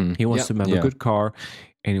 Mm-hmm. He wants to have a good car,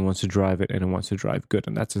 and he wants to drive it, and he wants to drive good,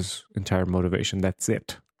 and that's his entire motivation. That's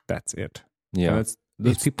it. Yeah, and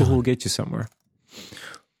those people who will get you somewhere.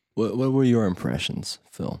 What were your impressions,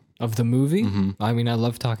 Phil, of the movie? Mm-hmm. I mean, I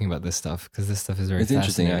love talking about this stuff because this stuff is very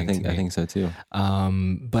interesting. fascinating. I think so too.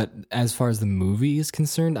 But as far as the movie is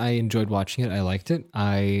concerned, I enjoyed watching it. I liked it.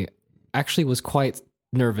 I actually was quite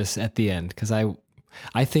nervous at the end because I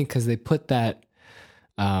think because they put that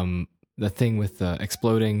the thing with the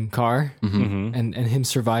exploding car and him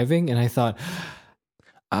surviving, and I thought,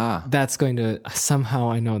 that's going to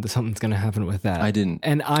somehow, I know that something's going to happen with that. I didn't,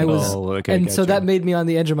 and I was, so that made me on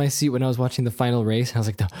the edge of my seat when I was watching the final race. And I was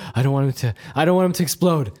like, no, I don't want him to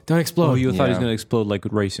explode. Don't explode. Oh, you thought he was going to explode like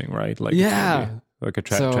racing, right? Like like a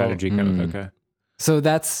tragedy kind of. Okay.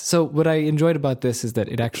 So what I enjoyed about this is that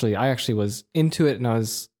I actually was into it, and I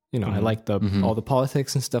was, I liked all the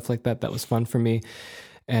politics and stuff like that. That was fun for me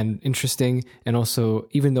and interesting. And also,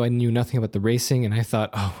 even though I knew nothing about the racing, and I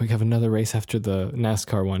thought, we have another race after the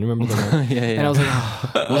NASCAR one. Remember that? Yeah. And I was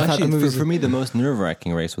like, well, actually, for me, the most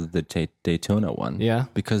nerve-wracking race was the Daytona one. Yeah.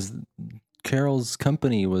 Because Carroll's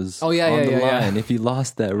company was on the line. If he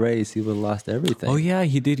lost that race, he would have lost everything. Oh yeah,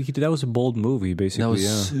 he did. That was a bold movie, basically. That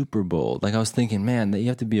was super bold. Like I was thinking, man, that you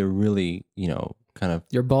have to be a really, kind of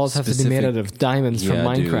your balls have to be made out of diamonds from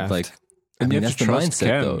Minecraft. Dude, like, I mean, that's the mindset,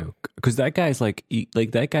 Ken, though. Because that guy's like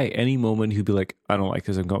that guy. Any moment he'd be like, "I don't like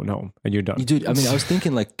this. I'm going home," and you're done. Dude, I mean, I was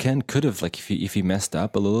thinking like Ken could have like if he messed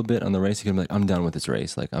up a little bit on the race, he could be like, "I'm done with this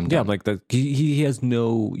race." Like I'm done. Yeah, like that. He has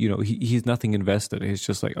no, he's nothing invested. He's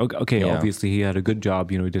just like, okay, obviously he had a good job.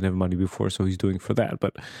 He didn't have money before, so he's doing for that.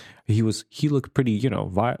 But he looked pretty, kind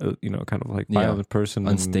of like violent person,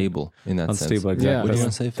 unstable in that sense. Unstable, exactly. Yeah. What do you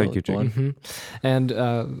want to say, Phil? Thank you, Jake. Mm-hmm. And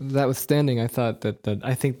that withstanding, I thought that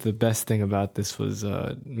I think the best thing about this was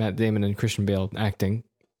Matt Damon and Christian Bale acting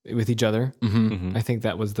with each other. Mm-hmm. I think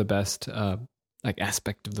that was the best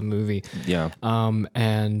aspect of the movie. Yeah.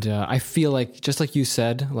 And I feel like, just like you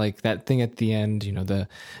said, like that thing at the end, the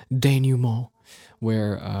denouement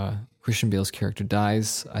where Christian Bale's character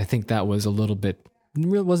dies. I think that was a little bit,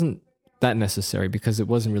 it wasn't that necessary because it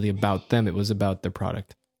wasn't really about them. It was about their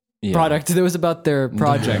product. Yeah. It was about their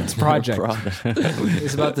project. It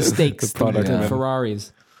was about the stakes, the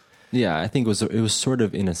Ferraris. Yeah, I think it was sort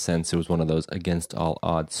of, in a sense, it was one of those against all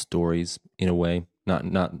odds stories in a way.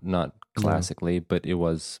 Not classically, but it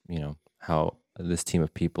was, how this team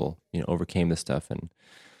of people, overcame this stuff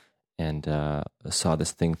and saw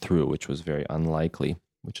this thing through, which was very unlikely,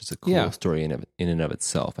 which is a cool story in and of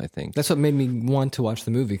itself, I think. That's what made me want to watch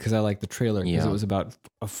the movie, because I liked the trailer, because it was about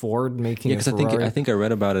a Ford making a Ferrari. I think I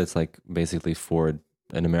read about it. It's like basically Ford,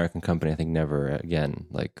 an American company, I think never again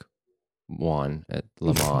won at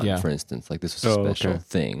Le Mans, for instance. Like this was a special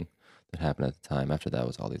thing that happened at the time. After that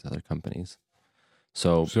was all these other companies.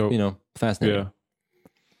 So fascinating. Yeah.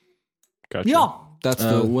 Gotcha. Yeah. That's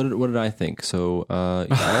what did I think? So I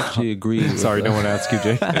actually agree. Sorry, no one asked you,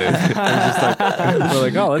 Jake. I was just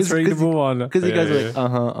like, we're let's ready to move on. Because you guys were like,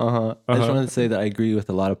 I just wanted to say that I agree with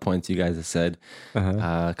a lot of points you guys have said.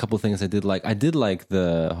 A couple of things I did like. I did like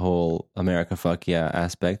the whole America fuck yeah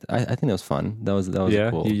aspect. I think that was fun. That was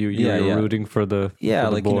cool. You were rooting for the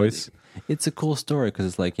boys. It's a cool story because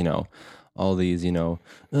it's like, all these,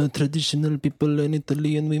 traditional people in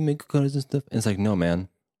Italy and we make cars and stuff. And it's like, no, man.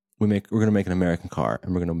 we're gonna make an American car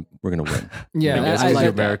and we're gonna win. Yeah, I like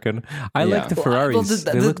American. I like the Ferraris.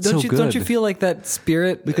 They look so good. Don't you feel like that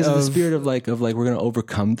spirit? Because of the spirit of like we're gonna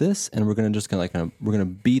overcome this and we're gonna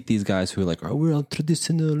beat these guys who are like, oh, we're all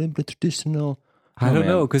traditional. I don't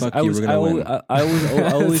know, because I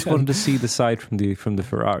always wanted to see the side from the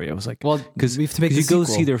Ferrari. I was like, well, because you go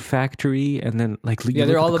see their factory and then like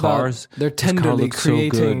they're all about cars. They're tenderly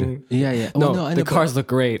creating. So yeah. The cars look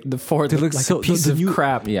great. The Ford looks like a piece of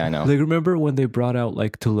crap. Yeah, I know. Like remember when they brought out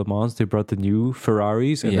like to Le Mans, they brought the new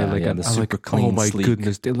Ferraris and they're like, the super clean. Oh my sleek.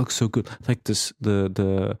 goodness, they look so good. Like this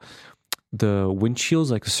the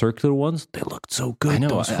windshields, like the circular ones, they looked so good. I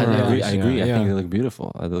know. I agree. I think they look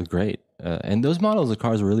beautiful. They look great. And those models of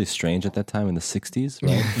cars were really strange at that time in the 60s,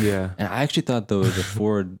 right? Yeah. And I actually thought, though, the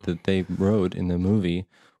Ford that they rode in the movie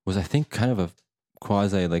was, I think, kind of a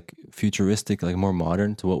quasi, like, futuristic, like, more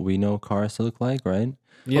modern to what we know cars to look like, right?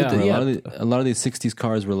 Yeah. A lot of these 60s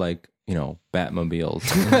cars were like, Batmobiles.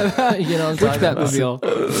 Which Batmobile?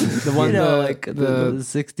 The one, the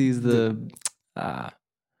 60s,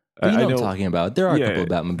 But you know what I'm talking about. There are a couple of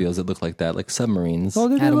Batmobiles that look like that, like submarines.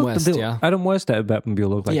 Oh, Adam West, Adam West, that Batmobile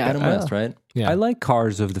looked like that. Yeah, Adam West, right? Yeah. I like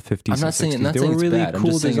cars of the 50s. I'm not saying, they were really bad. cool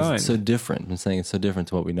I'm just design. saying it's so different. I'm saying it's so different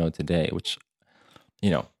to what we know today, which,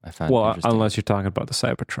 I find well, interesting. unless you're talking about the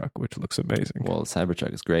Cybertruck, which looks amazing. Well, the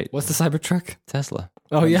Cybertruck is great. What's the Cybertruck? Tesla.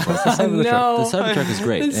 Oh, yeah. The Cybertruck is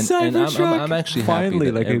great. And I'm actually finally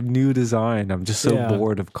happy like a new design. I'm just so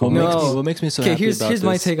bored of calling what makes me so happy here's about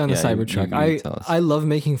my this- take on the Yeah, Cybertruck. I love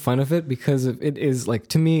making fun of it because it is like,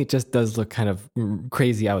 to me, it just does look kind of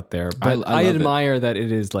crazy out there. But I admire that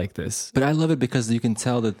it is like this. But I love it because you can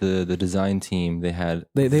tell that the design team, they had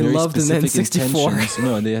they very loved the specific N64. intentions.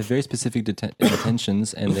 No, they had very specific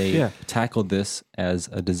intentions, and they tackled this as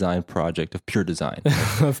a design project of pure design.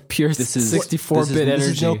 Of pure 64-bit energy. This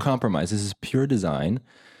is no compromise. This is pure design.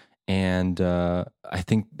 And I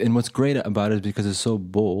think, and what's great about it is because it's so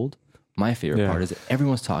bold, my favorite part is that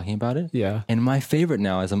everyone's talking about it. Yeah. And my favorite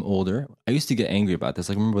now, as I'm older, I used to get angry about this.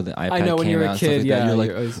 Like, remember when the iPad came out? when you were a kid, You're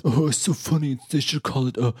like, oh, it's so funny. They should call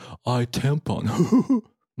it iTampon.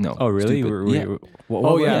 No. Oh, really? Tell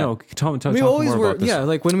me always more were, about this. yeah,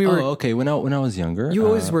 like when we were... okay. When I was younger... You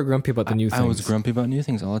always were grumpy about the new things. I was grumpy about new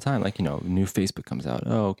things all the time. Like, new Facebook comes out.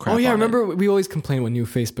 Oh, crap. Oh, yeah, on remember it. we always complained when new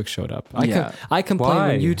Facebook showed up. Yeah. I complained Why?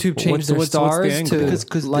 when YouTube changed their What's the stars angle?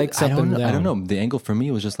 to likes up and down. I don't know. The angle for me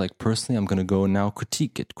was just like, personally, I'm going to go now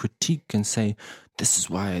critique and say, this is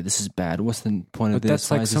why, this is bad. What's the point of But this?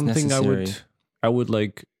 that's like why is this something necessary? I would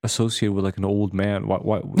like associate with like an old man. Why?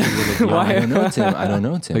 I don't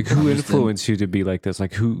know, Tim. Like who influenced you to be like this?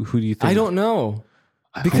 Like who do you think? I don't know.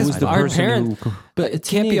 Because our parents, but it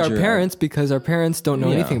can't be our parents because our parents don't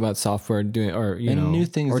know anything about software new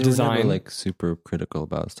things or design. Never, like super critical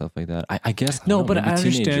about stuff like that. I guess no, but I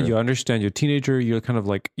understand you. I understand you're a teenager. You're kind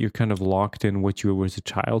of locked in what you were as a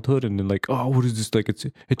childhood, and then like, oh, what is this? Like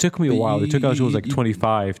it took me a while. It took until I was like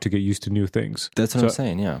 25 to get used to new things. That's what I'm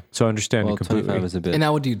saying. Yeah. So I understand well, it completely. 25 is a bit. And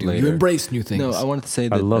now what do? Later. You embrace new things. No, I wanted to say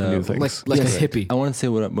that I love new things. Like a hippie. I wanted to say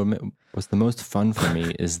what's the most fun for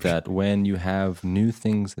me is that when you have new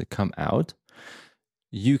things that come out,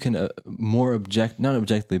 you can not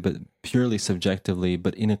objectively, but purely subjectively,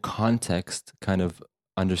 but in a context, kind of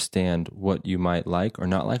understand what you might like or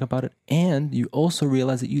not like about it, and you also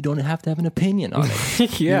realize that you don't have to have an opinion on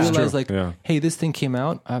it. Yeah, you realize hey, this thing came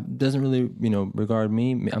out, doesn't really regard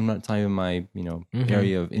me. I'm not telling you my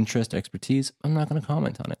area of interest, expertise. I'm not going to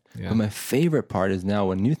comment on it. Yeah. But my favorite part is now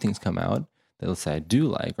when new things come out that let's say I do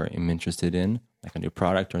like or am interested in, like a new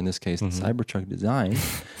product, or in this case, the Cybertruck design.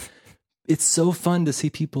 It's so fun to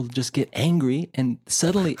see people just get angry, and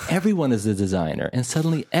suddenly everyone is a designer, and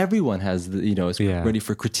suddenly everyone has is ready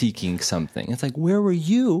for critiquing something. It's like, where were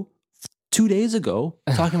you 2 days ago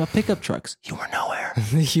talking about pickup trucks? You were nowhere.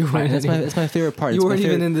 That's my favorite part. You weren't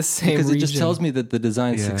even in the same because region. It just tells me that the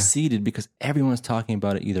design succeeded because everyone's talking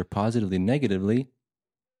about it either positively, negatively.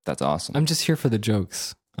 That's awesome. I'm just here for the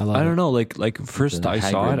jokes. I don't know. Like first I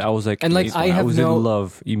saw it, I was like, and like I was in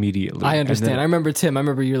love immediately. I understand. I remember Tim. I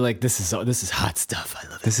remember you're like, this is hot stuff. I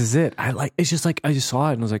love it. This is it. It's just like I just saw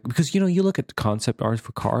it and I was like, because you look at concept art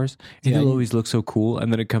for cars, and it'll always look so cool,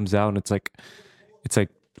 and then it comes out and it's like,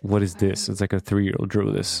 what is this? It's like a 3-year-old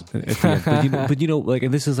drew this at the end. But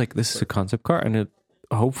and this is a concept car, and it.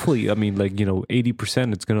 Hopefully,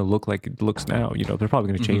 80% it's going to look like it looks now. They're probably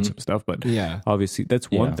going to change some stuff, but obviously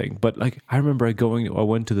that's one thing. But like, I remember I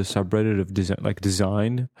went to the subreddit of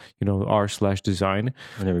design, r/design,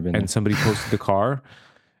 I've never been and there. somebody posted the car,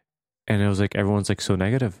 And it was like everyone's like so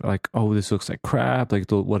negative, like, oh, this looks like crap. Like,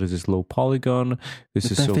 what is this low polygon? This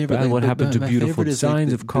is so bad. What happened to beautiful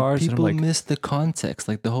designs of cars? People miss the context,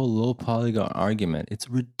 like the whole low polygon argument. It's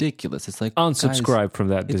ridiculous. It's like unsubscribe from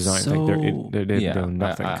that design. So, like they've done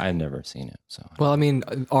nothing. I've never seen it. So well, I mean,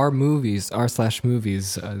 r/movies,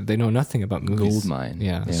 they know nothing about movies. Goldmine.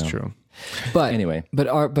 Yeah, that's true. But anyway, but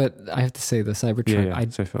I have to say the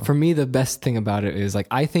Cybertruck. For me, the best thing about it is like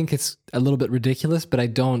I think it's a little bit ridiculous, but I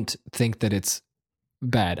don't think that it's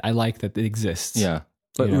bad. I like that it exists. Yeah,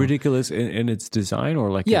 but ridiculous in its design,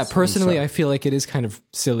 or like personally, I feel like it is kind of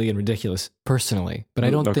silly and ridiculous personally, but I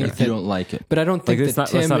don't think that you don't like it. But I don't think like that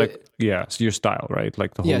Tim. It's your style, right?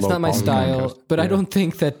 Like the whole. Yeah, it's not my style, but I don't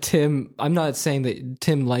think that Tim. I'm not saying that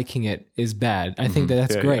Tim liking it is bad. I think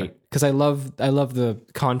that's great because I love the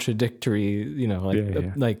contradictory,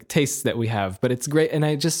 like tastes that we have. But it's great, and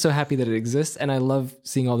I'm just so happy that it exists, and I love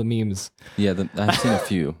seeing all the memes. Yeah, I've seen a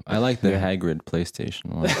few. I like the Hagrid PlayStation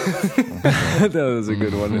one. That was a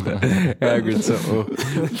good one. Hagrid.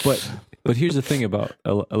 But here's the thing about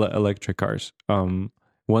electric cars.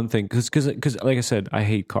 One thing, because like I said, I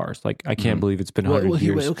hate cars. Like I can't believe it's been 100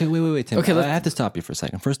 years. Wait, Tim. Okay, I have to stop you for a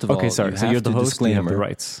second. First of all, sorry. So you're the host. You have the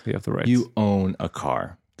rights. You have the rights. You own a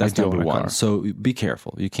car. That's number one. So be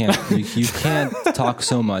careful. You can't talk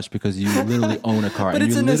so much because you literally own a car. But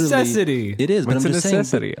it's a necessity. It is, but I'm just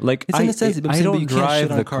saying. Like it's a necessity. But I don't you can't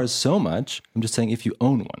shit on cars so much. I'm just saying if you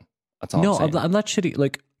own one. That's all. No, I'm not shitty.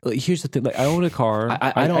 Like here's the thing. Like I own a car.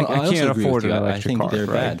 I can't afford an electric car. I think they're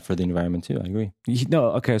bad for the environment too. I agree. No,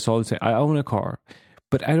 okay. So I'll say I own a car,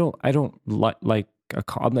 but I don't like a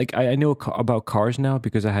car. Like I know about cars now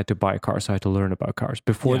because I had to buy a car, so I had to learn about cars.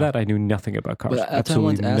 Before that, I knew nothing about cars. But that's what I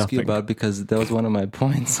wanted to ask you about because that was one of my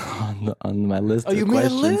points on my list. Oh, you made a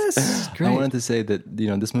list. Great. I wanted to say that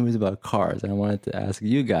this movie is about cars, and I wanted to ask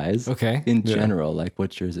you guys, in general, like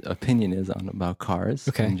what your opinion is about cars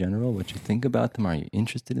in general. What you think about them? Are you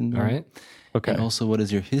interested in them? All right. Okay. And also, what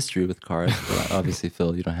is your history with cars? Well, obviously,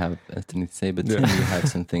 Phil, you don't have anything to say, but Tim, you have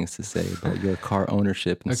some things to say about your car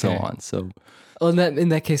ownership and so on. So. Well, in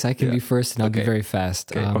that case, I can be first, and I'll be very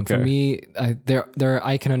fast. For me,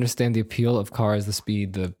 I can understand the appeal of cars, the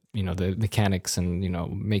speed, the mechanics, and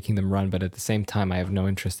making them run. But at the same time, I have no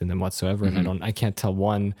interest in them whatsoever, and I can't tell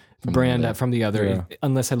one brand from the other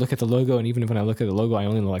unless I look at the logo. And even when I look at the logo, I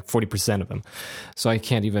only know like 40% of them, so I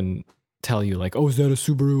can't even tell you like, oh, is that a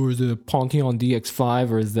Subaru or is it a Pontiac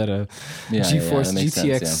DX5 or is that a GeForce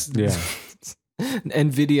GTX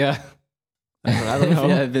NVIDIA? I don't know.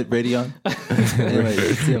 Yeah, a bit Radeon. Anyway,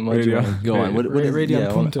 Radeon. Go on. What is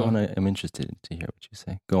Radeon Punto? I'm interested to hear what you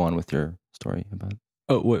say. Go on with your story about.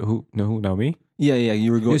 Oh, wait, who? No, now me? Yeah.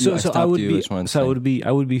 You were going. So I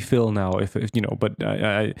would be Phil now if But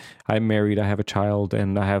I'm married. I have a child,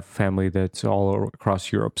 and I have family that's all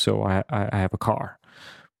across Europe. So I have a car.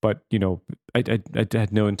 But I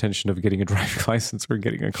had no intention of getting a driving license or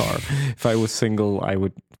getting a car. If I was single, I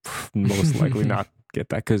would most likely not get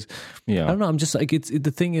that because I don't know. I'm just like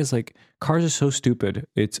the thing is like cars are so stupid.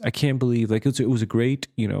 I can't believe like it was a great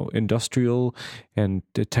industrial and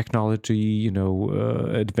technology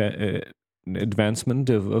advancement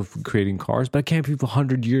of creating cars, but I can't believe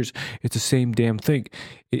 100 years it's the same damn thing.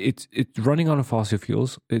 It's running on fossil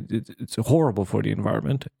fuels. It's horrible for the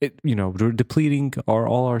environment. We're depleting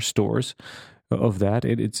all our stores of that.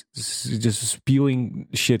 It's just spewing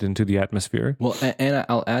shit into the atmosphere. Well, and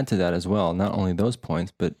I'll add to that as well. Not only those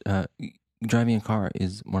points, but driving a car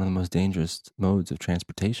is one of the most dangerous modes of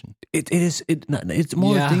transportation. It's the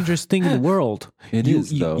most dangerous thing in the world. It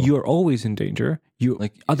is, though. You're always in danger.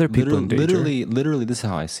 Other people in danger. Literally, this is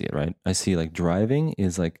how I see it, right? I see like driving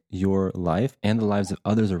is like your life and the lives of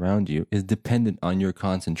others around you is dependent on your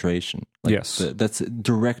concentration. Like yes. That's a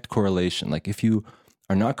direct correlation. Like if you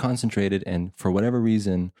are not concentrated and for whatever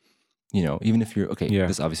reason, even if you're,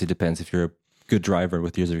 this obviously depends. If you're a good driver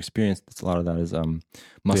with years of experience, a lot of that is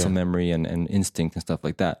muscle memory and instinct and stuff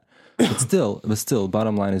like that. But still,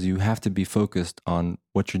 bottom line is you have to be focused on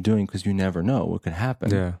what you're doing because you never know what could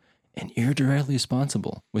happen. Yeah. And you're directly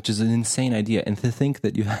responsible, which is an insane idea. And to think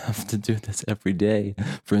that you have to do this every day,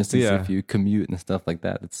 for instance, if you commute and stuff like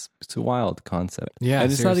that, it's a wild concept. Yeah, and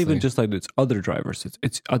it's not even just like it's other drivers.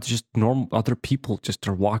 It's just normal other people just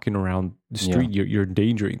are walking around the street. You're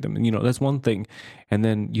endangering them. And, that's one thing. And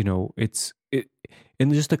then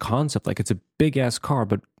and just the concept, like it's a big ass car,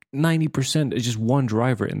 but 90% is just one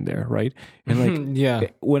driver in there, right? And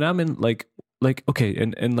like when I'm in like okay,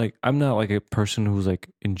 and like I'm not like a person who's like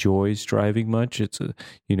enjoys driving much. It's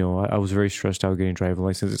I was very stressed out getting driving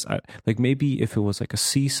licenses. Like maybe if it was like a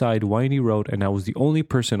seaside windy road and I was the only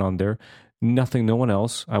person on there, no one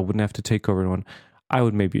else, I wouldn't have to take over anyone. I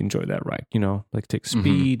would maybe enjoy that ride, you know, like take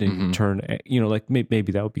speed and turn, you know, like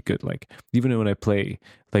maybe that would be good. Like even when I play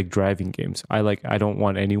like driving games, I don't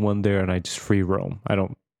want anyone there and I just free roam. I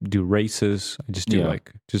don't do races. I just do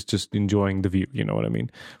like just enjoying the view. You know what I mean?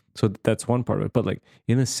 So that's one part of it. But like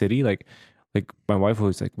in the city, like my wife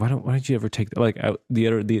was like, why don't you ever take that? Like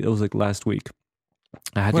it was like last week.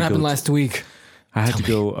 What happened last week? I had to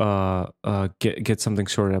go get something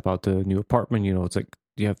sorted about the new apartment. You know, it's like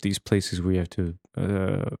you have these places where you have to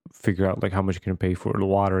figure out like how much you can pay for the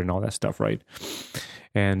water and all that stuff, right?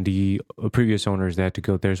 And the previous owners, they had to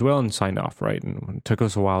go there as well and sign off, right? And it took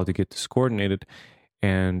us a while to get this coordinated.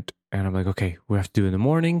 And I'm like, okay, we have to do it in the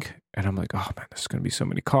morning. And I'm like, oh man, there's going to be so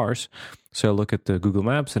many cars. So I look at the Google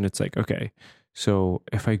Maps and it's like, okay, so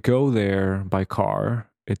if I go there by car,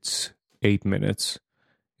 it's 8 minutes.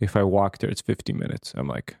 If I walk there, it's 50 minutes. I'm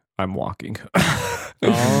like, I'm walking.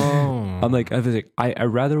 I'm like, I'd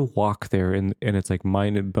rather walk there and it's like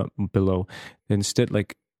mine and below. Instead,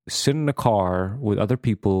 like sit in a car with other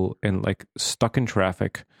people and like stuck in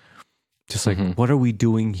traffic. Just like, what are we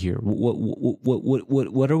doing here?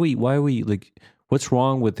 What are we? Why are we like? What's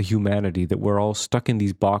wrong with the humanity that we're all stuck in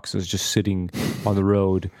these boxes, just sitting on the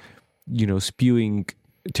road, you know, spewing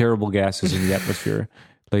terrible gases in the atmosphere?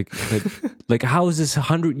 Like, how is this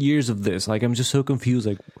 100 years of this? Like, I'm just so confused.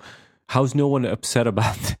 Like, how's no one upset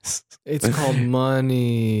about this? It's called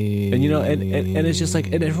money, and you know, and it's just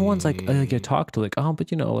like, and everyone's like I talk to like, oh,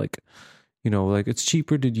 but you know, like it's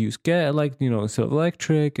cheaper to use so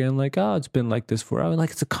electric, and like, oh, it's been like this forever.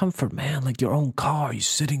 Like, it's a comfort, man. Like your own car, you're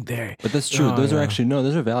sitting there. But that's true. Those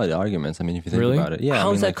are valid arguments. I mean, if you think about it,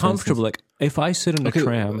 how is that comfortable? Like, if I sit in a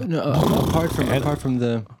tram, apart from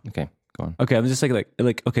the okay. Go on. Okay, I'm just like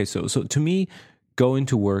okay, so to me, going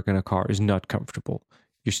to work in a car is not comfortable.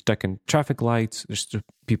 You're stuck in traffic lights. There's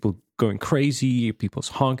people going crazy. People's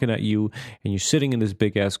honking at you, and you're sitting in this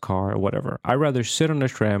big ass car or whatever. I'd rather sit on a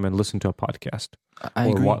tram and listen to a podcast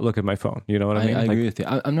look at my phone. You know what I mean? I agree with you.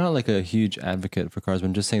 I'm not like a huge advocate for cars, but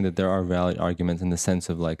I'm just saying that there are valid arguments in the sense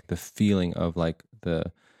of like the feeling of like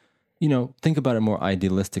the. You know, think about it more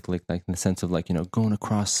idealistically, like in the sense of like, you know, going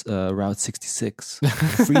across Route 66,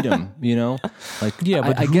 freedom, you know, like, yeah,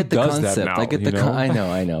 but I get the concept. Now, I get the,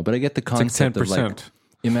 I know, but I get the concept of like,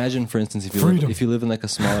 imagine for instance, if you live in like a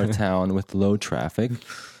smaller town with low traffic,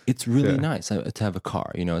 it's really nice to have a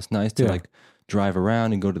car, you know, it's nice to like drive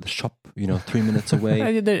around and go to the shop, you know, 3 minutes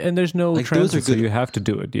away. And there's no like, transit, so you have to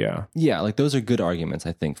do it, Yeah, like those are good arguments,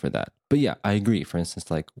 I think, for that. But yeah, I agree. For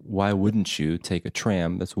instance, like, why wouldn't you take a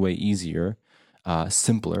tram that's way easier,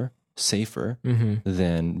 simpler, safer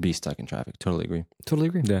than be stuck in traffic? Totally agree.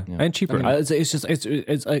 Yeah. And cheaper. I mean,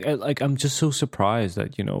 it's like I'm just so surprised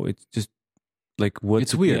that, you know, it's just like what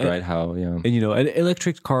it's weird, right? How and you know, and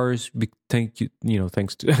electric cars. Thank you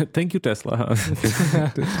Tesla.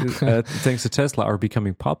 Thanks to Tesla, are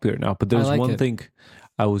becoming popular now. But there's one thing.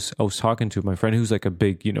 I was talking to my friend who's like a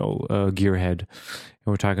big, you know, gearhead, and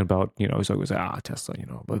we're talking about, you know, he's always Tesla, you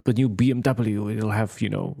know, but the new BMW, it'll have, you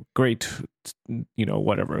know, great, you know,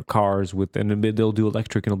 whatever cars with, and they'll do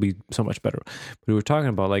electric and it'll be so much better. But we were talking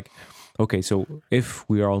about like, okay, so if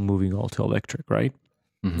we are all moving all to electric, right?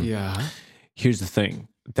 Yeah. Here's the thing,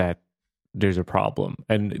 that there's a problem,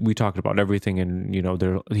 and we talked about everything, and you know,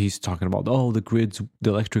 he's talking about the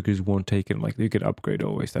electric grids won't take it, like they can upgrade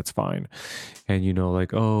always, that's fine, and you know,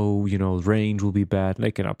 like you know, range will be bad,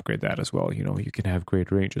 they can upgrade that as well, you know, you can have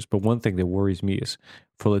great ranges. But one thing that worries me is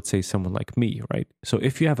for, let's say, someone like me, right? So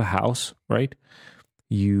if you have a house, right,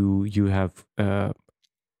 you have a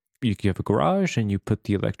garage and you put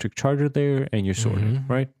the electric charger there and you're sorted,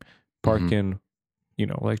 right? Park in, you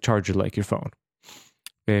know, like charge it like your phone.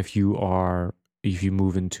 If you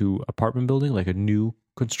move into apartment building, like a new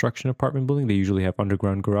construction apartment building, they usually have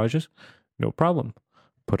underground garages. No problem.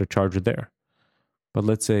 Put a charger there. But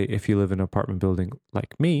let's say if you live in an apartment building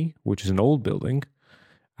like me, which is an old building,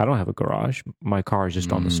 I don't have a garage. My car is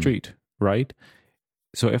just on the street, right?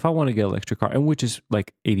 So if I want to get an electric car, and which is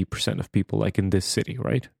like 80% of people like in this city,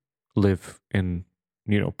 right, live in,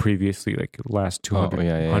 you know, previously like last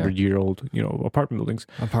 100-year-old, you know,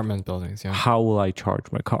 apartment buildings, yeah. How will I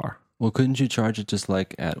charge my car? Well, couldn't you charge it just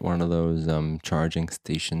like at one of those charging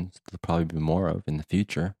stations? There'll probably be more of in the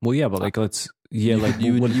future. Well, yeah, but like you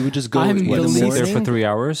would just go sit there for 3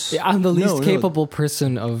 hours. Yeah, I'm the least capable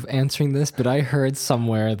person of answering this, but I heard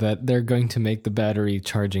somewhere that they're going to make the battery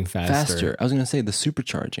charging faster. I was going to say the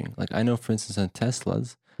supercharging. Like I know, for instance, on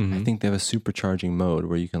Teslas, I think they have a supercharging mode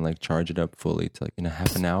where you can like charge it up fully to like in a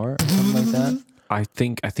half an hour or something like that. I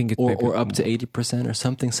think it's or up to 80% or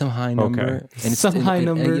something, some high number. Okay. And Some high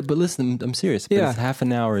number. But listen, I'm serious. But Yeah. half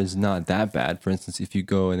an hour is not that bad. For instance, if you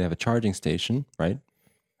go and they have a charging station, right?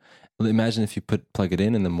 Well, imagine if you plug it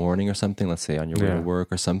in the morning or something. Let's say on your way to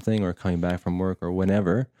work or something, or coming back from work or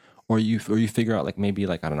whenever. Or you figure out maybe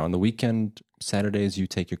I don't know, on the weekend, Saturdays, you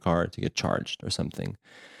take your car to get charged or something.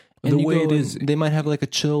 And the way it is, they might have a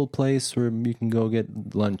chill place where you can go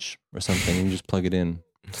get lunch or something and you just plug it in.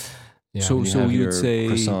 Yeah. So you would say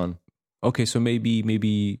croissant. Okay, so maybe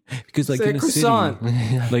because Say in a croissant.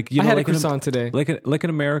 city, I had a croissant today. like in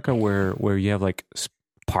America where you have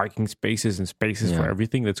parking spaces and spaces for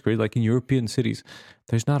everything. That's great. Like in European cities,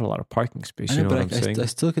 there's not a lot of parking space. You know what I'm saying? I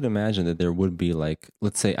still could imagine that there would be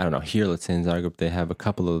let's say, I don't know, here, let's say in Zagreb, they have a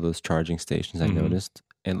couple of those charging stations I noticed,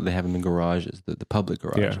 and they have them in garages, the public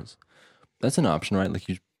garages. That's an option, right? Like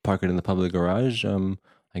you park it in the public garage.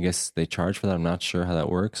 I guess they charge for that. I'm not sure how that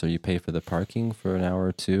works. Or you pay for the parking for an hour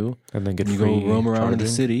or two, and then you go roam around in the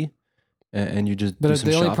city. And you just do some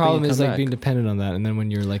the only problem is back. being dependent on that, and then when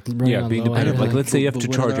you're running on being low dependent. energy- Let's say you have to But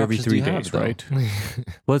what charge other every options do 3 you have, days, though? right?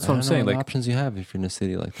 Well, that's what I'm saying. What Like options you have if you're in a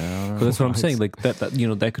city like that. I don't know. but that's what I'm saying. Like that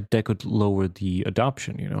that could lower the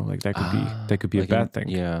adoption. Like that could be a bad thing.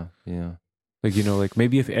 Yeah. Like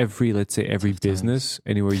maybe if let's say every business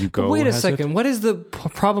anywhere you go. But wait a has it. second. What is the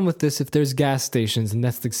problem with this? If there's gas stations, and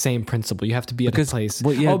that's the same principle, you have to be at a place.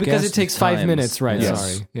 well, yeah, because gas it takes 5 times. minutes, right? Yes.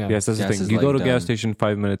 Sorry. Yeah. Yes, that's Gas the thing. is You go to a like gas station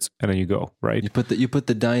 5 minutes and then you go, right? You put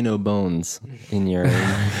the dino bones in your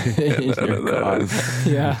car.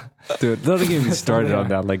 Yeah. Dude, don't get me started on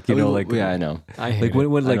that. Yeah, I know. I hate Like when I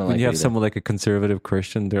don't when like you it have either. someone like a conservative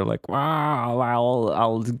Christian, they're like, "Wow,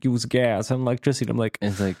 I'll use gas and electricity." I'm like,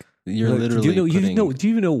 It's like you're like, literally. do you putting, know? Do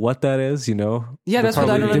you even know what that is? Yeah, that's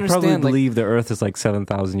what I don't They probably understand. Like, believe the Earth is like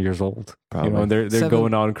 7,000 years old. Probably. And they're Seven-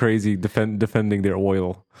 going on crazy defending their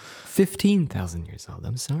oil. 15,000 years old.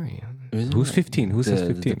 I'm sorry. Isn't Who's it? 15? Who says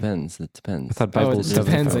 15? It depends. It depends. I thought Bible it said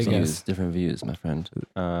depends, I 7,000. guess. Different views, my friend.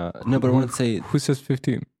 No, but I want to say, Who says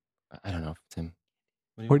 15? I don't know, Tim.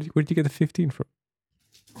 Where did you get the 15 from?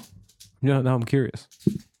 Now I'm curious.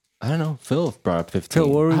 I don't know. Phil brought up 15. Phil,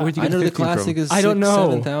 where'd you I get know the 15 from? classic is I don't know.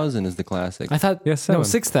 7,000 is the classic. I thought Yeah, no 7.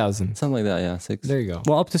 6,000. Something like that, yeah. 6. There you go.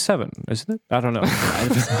 Well, up to 7, isn't it? I don't know.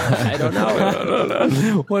 I don't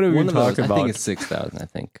know. What are we One of those, talking I about? think it's 6,000, I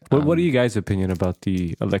think. What are you guys' opinion about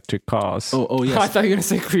the electric cars? Oh, I yes. thought you were going to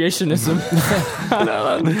say creationism.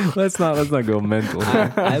 let's not go mental.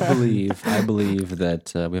 I believe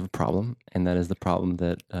that we have a problem, and that is the problem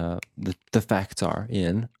that the facts are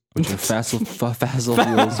in, which are fossil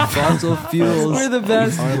fuels. Fossil fuels. We're the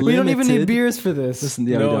best. are We don't even need limited. beers for this. Listen,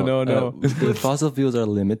 yeah, we No, don't. no. The fossil fuels are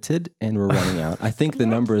limited, and we're running out. I think the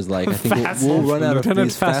number is I think we'll run out of Lieutenant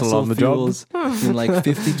these Fassel fossil on the job. fuels in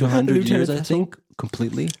 50 to 100 years. I think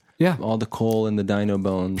completely. Yeah. All the coal and the dino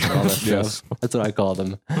bones and all that Yes. stuff. That's what I call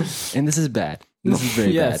them. And this is bad. This is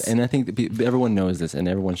very Yes. bad. And I think that everyone knows this, and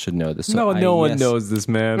everyone should know this. So No one yes. knows this,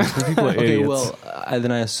 man. People are Okay, idiots. well,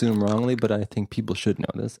 then I assume wrongly, but I think people should know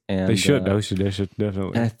this. And they should. They should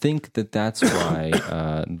definitely. and I think that's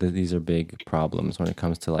why these are big problems when it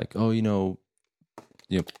comes to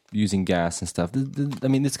using gas and stuff. I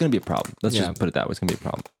mean, it's going to be a problem. Let's just put it that way. It's going to be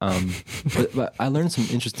a problem. But I learned some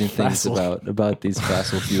interesting things about these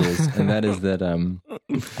fossil fuels, and that is that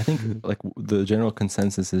I think the general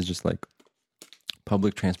consensus is just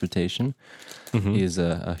public transportation is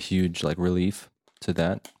a huge relief to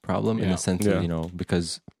that problem in the sense that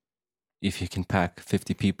because if you can pack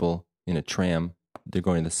 50 people in a tram, they're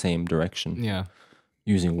going in the same direction. Yeah.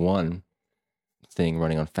 Using one thing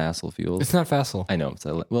running on fossil fuels. It's not facile. I know. It's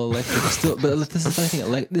electric still, but this is the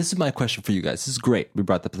thing. This is my question for you guys. This is great. We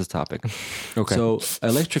brought up this topic. Okay. So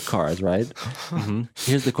electric cars, right?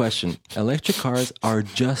 Here's the question: electric cars are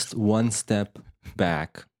just one step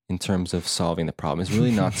back in terms of solving the problem. It's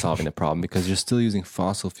really not solving the problem because you're still using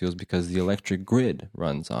fossil fuels because the electric grid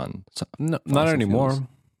runs on. Not fossil anymore. fuels.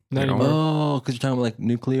 Not anymore. Oh, because you're talking about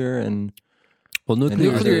nuclear and. Well,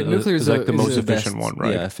 nuclear Nuclear is like the most the efficient one,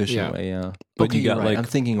 right? Yeah, efficient way. Yeah, But you you're got right. I'm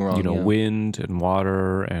thinking wrong. wind and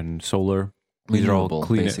water and solar. These are all Renewable,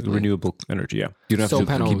 clean, basically. renewable energy. Yeah, you don't have Solar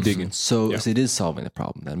to panels. keep digging. So, Yeah. so it is solving the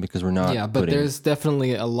problem then because we're not. Yeah, but putting, there's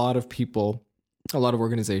definitely a lot of people, a lot of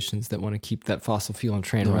organizations that want to keep that fossil fuel and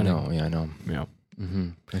train I running. know. Yeah, I know. Yeah.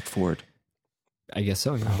 Like Ford, I guess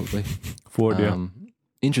so. Yeah. probably. Ford, yeah.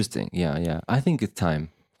 Interesting. Yeah. I think it's time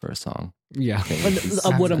for a song. Yeah.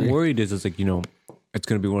 What I'm worried is it's it's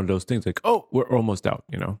going to be one of those things we're almost out,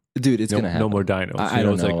 Dude, it's gonna happen. No more dinos. I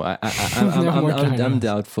don't know. No more I'm dinos.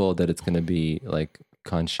 doubtful that it's gonna be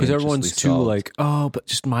conscious because everyone's too but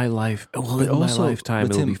just my life. Well, But in my also, lifetime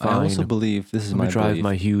but it'll Tim, be fine. I also believe this is Let my me drive belief.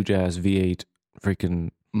 my huge ass V8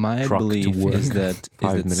 freaking My truck to belief work is that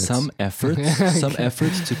minutes. some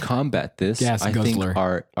efforts to combat this, Gas I think,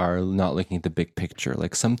 guzzler. are not looking at the big picture.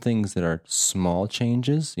 Like some things that are small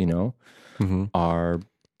changes,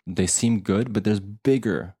 they seem good, but there's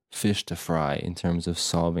bigger fish to fry in terms of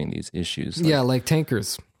solving these issues. Like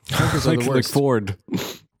tankers. Tankers are the like worst. Ford.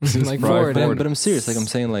 Like Ford. But I'm serious. Like I'm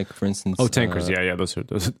saying, like for instance, Tankers.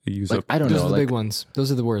 Those they use like, up. I don't Those know, are the like, big ones.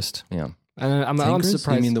 Those are the worst. Yeah, And I'm tankers?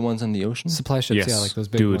 surprised. You mean the ones on the ocean? Supply ships, Yes. like those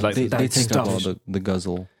big Dude, ones. like- They that take up stuff. all the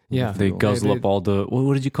guzzle. Yeah. They guzzle up all the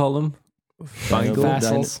what did you call them?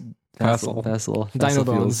 Vassals. Vassal.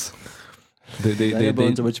 Dinobones. Dino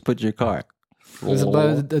bones are what you put in your car.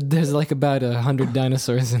 There's like about 100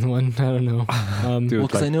 dinosaurs in one. I don't know. Dude, Well,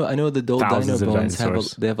 because like I know the old dino thousands of bones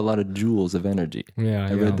dinosaurs. they have a lot of joules of energy. Yeah,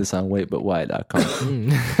 I read this on waitbutwhy.com.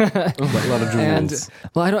 a lot of jewels. And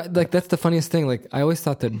well, I don't like. That's the funniest thing. Like I always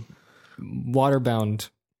thought that waterbound,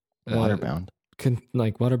 Waterbound.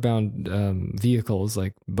 waterbound vehicles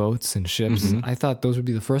like boats and ships. I thought those would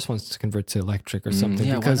be the first ones to convert to electric or something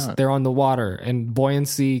yeah, why because not? they're on the water and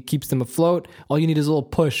buoyancy keeps them afloat. All you need is a little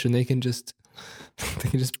push and they can just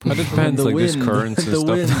But it depends, The like there's wind- currents and the stuff.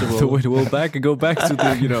 wind The will- wind will go back to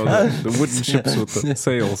the wooden ships with the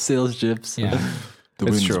sails. Sales ships. Yeah. The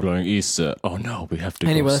It's wind's true. blowing east. Oh no, we have to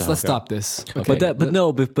Anyway, go let's south. stop this. Okay. But that, but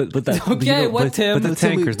no, but that. Okay, what, Tim? But the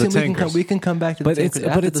tankers, the tankers. We can come back to the But it's tankers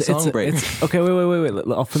but after it's the song it's, break. it's okay. Wait.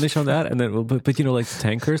 I'll finish on that, and then but like the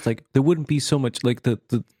tankers, like there wouldn't be so much like the.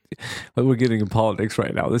 Like we're getting in politics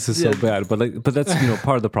right now. This is so bad, but that's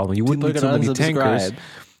part of the problem. You wouldn't need so many tankers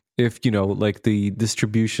if like the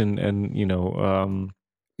distribution and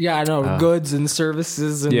Yeah, I know goods and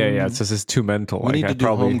services. And it's too mental. We need to do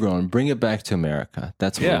homegrown. Bring it back to America.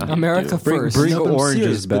 That's what we need to America do. first. Bring No, but I'm oranges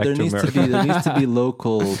serious, but back there to needs America. there needs to be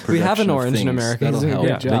local production. We have an of orange in things. America. He's That'll doing a help.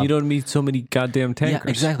 great job. Then you don't need so many goddamn tankers. Yeah,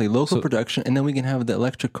 exactly. Local production, and then we can have the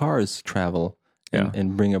electric cars travel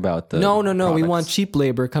and bring about the No. We products. want cheap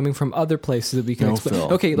labor coming from other places that we can No, exploit.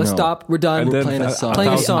 Phil, Okay, let's no. stop. We're done. And We're then playing Playing a song.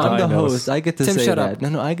 Playing a song. I'm the Dinos. host. I get to Tim, say shut that.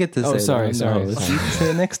 up. No, I get to say sorry, that. sorry, I'm the host. sorry. You say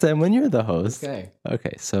it next time when you're the host. Okay.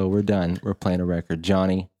 Okay, so we're done. We're playing a record.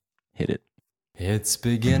 Johnny, hit it. It's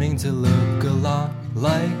beginning to look a lot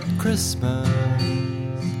like Christmas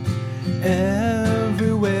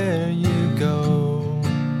everywhere you go.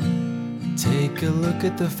 Take a look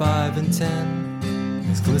at the 5 and 10.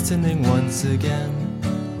 It's glistening once again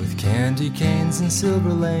with candy canes and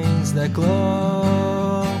silver lanes that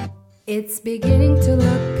glow. It's beginning to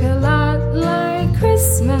look a lot like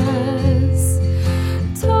Christmas.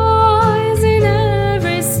 Toys in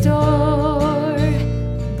every store.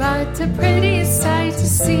 But the prettiest sight to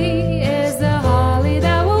see is the holly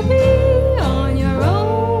that will be on your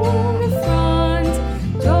own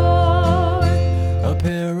front door. A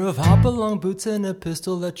pair of hop-along boots and a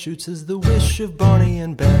pistol that shoots is the wish of Barney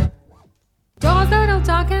and Ben. Dolls that'll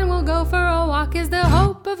talk and will go for a walk is the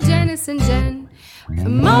hope of Janice and Jen.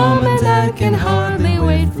 And Mom and Dad can hardly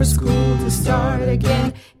wait for school to start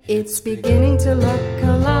again. It's beginning to look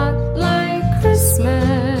a lot like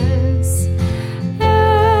Christmas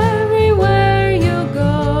everywhere you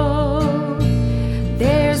go.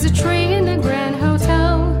 There's a tree in the Grand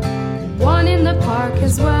Hotel, one in the park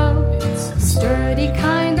as well. It's a sturdy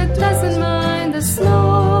kind that doesn't mind the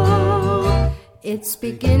snow. It's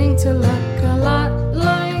beginning to look a lot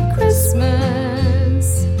like Christmas.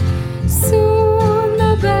 Soon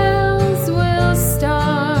the bells will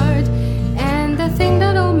start, and the thing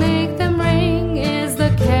that'll make them ring is the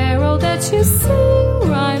carol that you sing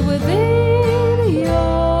right within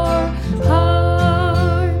your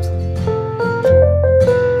heart.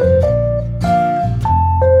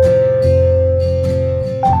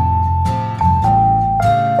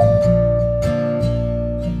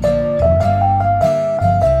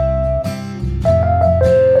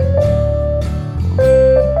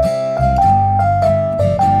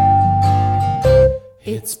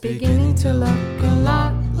 It's beginning to look a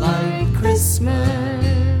lot like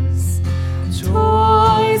Christmas.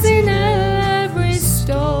 Toys in every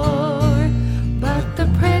store. But the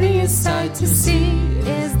prettiest sight to see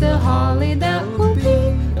is the holly that will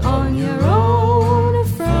be on your own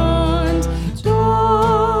front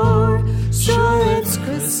door. Sure, it's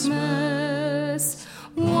Christmas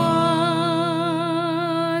once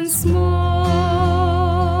more.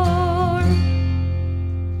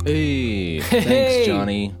 Hey, Hey. thanks,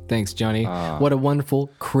 Johnny. Thanks, Johnny. What a wonderful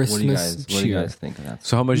Christmas What do you cheer. guys think of that?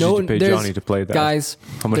 So how much did you pay there's- Johnny to play that? Guys,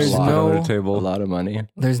 how much there's did you put on no- the table? A lot of money.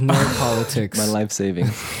 There's no politics. My life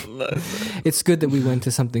savings. It's good that we went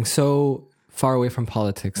to something so far away from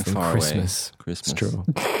politics than Far Christmas. away. Christmas. It's true.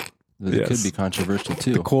 It could be controversial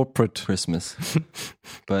too. The corporate Christmas,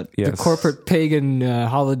 but the corporate pagan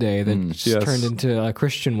holiday that turned into a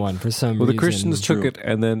Christian one for some reason. Well, the Christians took it,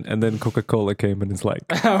 and then Coca-Cola came and it's like,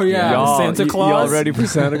 oh yeah, Santa Claus. Y'all ready for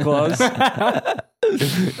Santa Claus?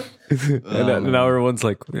 and now everyone's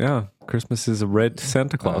like, yeah, Christmas is a red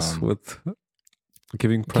Santa Claus with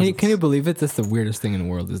giving presents. Can you believe it? That's the weirdest thing in the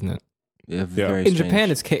world, isn't it? Yeah, very in strange.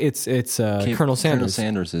 Japan, it's Colonel Sanders. Colonel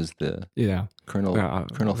Sanders is the Colonel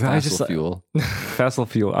Fossil Fuel. Fossil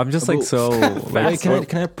Fuel. I'm just like so. Wait, can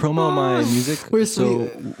I promo my music? So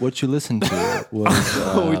what you listened to was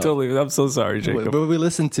I'm so sorry, Jacob. What we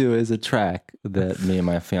listened to is a track that me and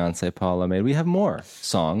my fiance Paula made. We have more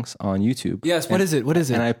songs on YouTube. Yes. What is it?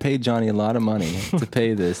 And I paid Johnny a lot of money to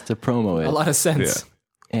pay this to promo it. A lot of sense.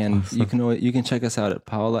 Yeah. And you can check us out at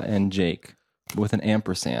Paula and Jake with an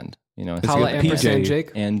ampersand. You know, Paula ampersand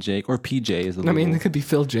Jake and Jake, or PJ is a little. I mean, it could be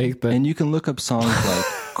Phil Jake, but and you can look up songs like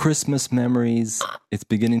 "Christmas Memories." It's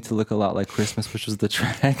beginning to look a lot like Christmas, which was the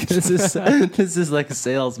track. This is like a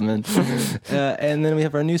salesman. And then we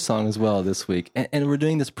have our new song as well this week, and we're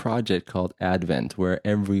doing this project called Advent, where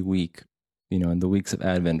every week, you know, in the weeks of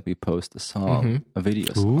Advent, we post a song, a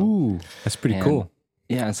video song. Ooh, that's pretty cool.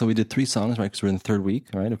 Yeah, and so we did 3 songs, right? Because we're in the 3rd week,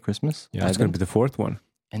 right, of Christmas. Yeah, it's going to be the 4th one,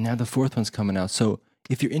 and now the 4th one's coming out. So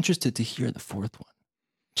if you're interested to hear the 4th one,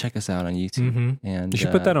 check us out on YouTube. And you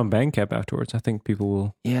should put that on Bandcamp afterwards. I think people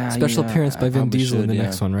will. Yeah, special appearance by Vin Diesel in the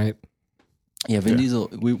next one, right? Yeah, Vin Diesel.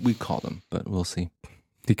 We call him, but we'll see.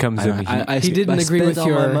 He comes in. He didn't agree with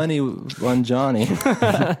your my money on Johnny.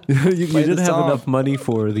 you didn't have enough money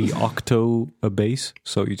for the Octo bass,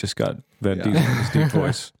 so you just got Vin Diesel's new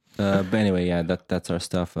voice. But anyway, that's our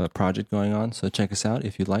stuff project going on. So check us out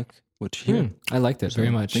if you like what you hear. I liked it very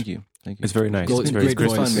much. Thank you. It's very nice. It's very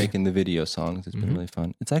fun making the video songs. It's been really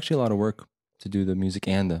fun. It's actually a lot of work to do the music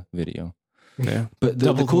and the video. Yeah, but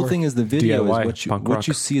the cool thing is the video is what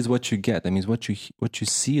you see is what you get. That means what you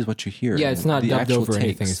see is what you hear. Yeah, it's not dubbed over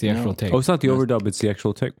anything. It's the actual take. Oh, it's not the overdub. It's the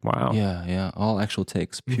actual take. Wow. Yeah. All actual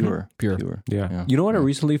takes, pure. Yeah. You know what I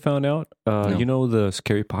recently found out? You know the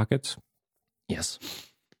Scary Pockets? Yes.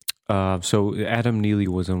 So Adam Neely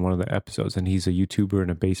was in one of the episodes, and he's a YouTuber and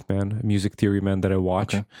a bass man, a music theory man that I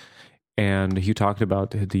watch. Okay. And he talked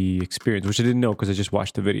about the experience, which I didn't know because I just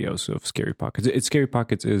watched the videos of Scary Pockets. Scary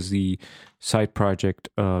Pockets is the side project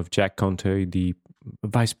of Jack Conte, the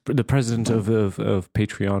president of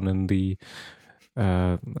Patreon, and the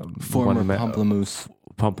former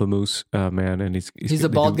Pomplamoose man, and he's a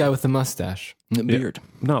bald guy with a mustache, beard.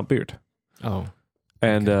 No beard. Oh,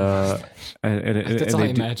 and that's all I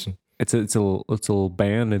imagine. It's a little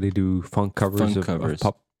band, and they do funk covers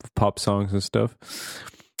of pop songs and stuff.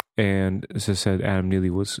 And as I said, Adam Neely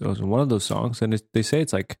was on one of those songs, and they say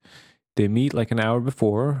it's like they meet like an hour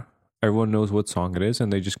before. Everyone knows what song it is,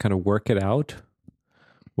 and they just kind of work it out.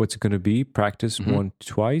 What's it going to be? Practice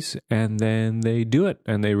twice, and then they do it,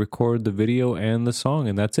 and they record the video and the song,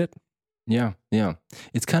 and that's it. Yeah.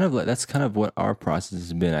 It's kind of like that's kind of what our process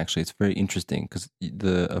has been. Actually, it's very interesting because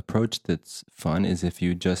the approach that's fun is if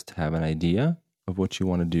you just have an idea of what you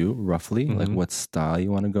want to do roughly, like what style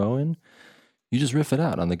you want to go in. You just riff it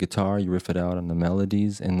out on the guitar, you riff it out on the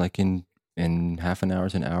melodies, and like in half an hour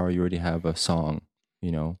to an hour, you already have a song, you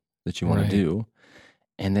know, that you want to do.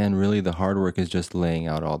 And then really the hard work is just laying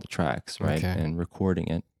out all the tracks, right? Okay. And recording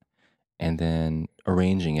it, and then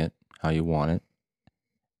arranging it how you want it.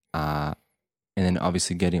 And then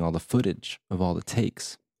obviously getting all the footage of all the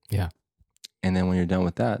takes. Yeah. And then when you're done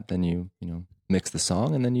with that, then you mix the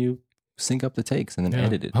song, and then you sync up the takes, and then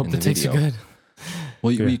edit it. Hope the takes are good.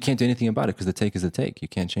 Well, you can't do anything about it because the take is the take. You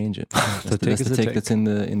can't change it. That's the take that's in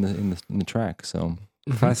the track. So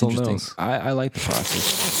that's interesting. I like the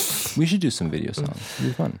process. We should do some video songs.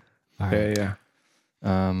 It'd be fun. Right. Yeah.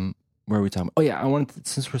 Where are we talking? Oh yeah, I wanted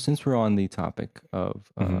since we're on the topic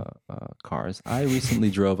of cars. I recently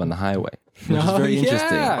drove on the highway, which is very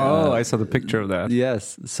interesting. I saw the picture of that.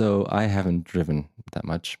 Yes. So I haven't driven that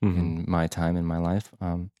much in my time in my life.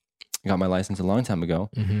 I got my license a long time ago.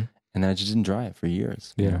 And then I just didn't drive for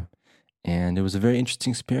years. Yeah. And it was a very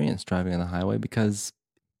interesting experience driving on the highway because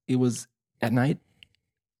it was at night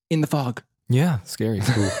in the fog. Yeah, scary.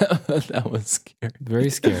 That was scary. Very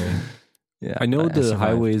scary. Yeah. I know the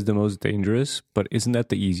highway is the most dangerous, but isn't that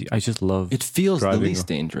the easy? I just love it. Feels the least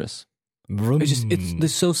dangerous.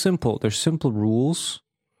 It's so simple. There's simple rules.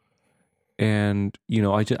 And, you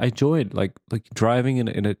know, I enjoyed like driving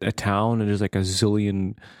in a town, and there's like a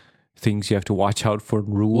zillion things you have to watch out for,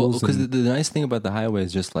 rules. Well, because the nice thing about the highway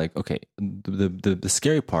is just like, okay, the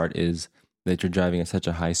scary part is that you're driving at such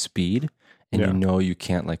a high speed, and you know you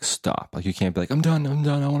can't like stop. Like you can't be like, I'm done,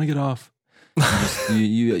 I want to get off.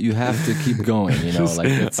 You have to keep going, you know, like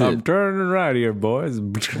that's I'm it. turning right here, boys.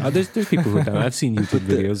 There's people who've done it. I've seen YouTube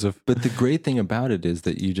videos of. But the great thing about it is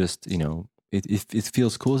that you just, you know, it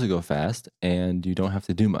feels cool to go fast and you don't have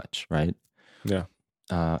to do much, right? Yeah.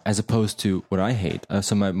 As opposed to what I hate.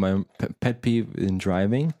 So my pet peeve in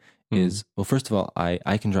driving is, well, first of all,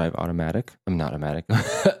 I can drive automatic. I'm not automatic.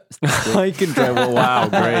 I can drive. Well, wow,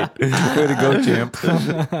 great. Way to go, champ.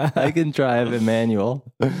 I can drive a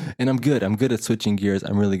manual, and I'm good. I'm good at switching gears.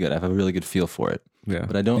 I'm really good. I have a really good feel for it. Yeah,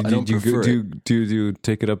 but I don't prefer it. Do you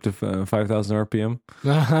take it up to 5,000 RPM?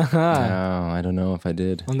 No, I don't know if I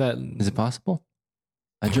did. On that, is it possible?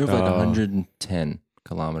 I drove like 110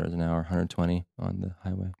 kilometers an hour, 120 on the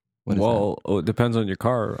highway. Well, it depends on your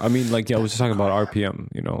car. I mean, like, I was just talking about RPM,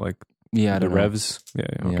 you know, like the revs. Yeah,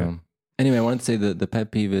 okay. Yeah. Anyway, I wanted to say the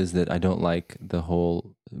pet peeve is that I don't like the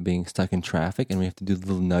whole being stuck in traffic and we have to do the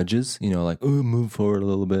little nudges, you know, like, oh, move forward a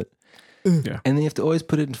little bit. Yeah. And then you have to always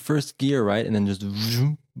put it in first gear, right? And then just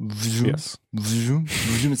vroom, vroom, yes. Vroom,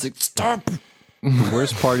 vroom. It's like, stop. The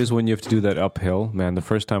worst part is when you have to do that uphill. Man, the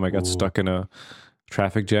first time I got stuck in a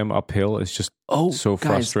traffic jam uphill is just so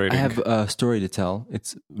frustrating. I have a story to tell.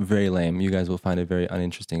 It's very lame. You guys will find it very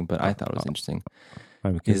uninteresting, but I thought it was interesting.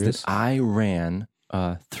 I'm curious. Is that I ran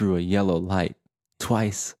through a yellow light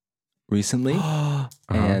twice recently,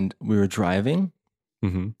 and we were driving,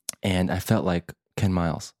 and I felt like Ken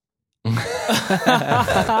Miles. And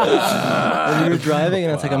we were driving,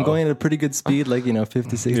 and it's like I'm going at a pretty good speed, like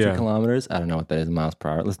 50, 60 kilometers. I don't know what that is in miles per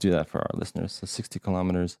hour. Let's do that for our listeners. So 60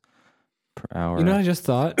 kilometers per hour. You know what I just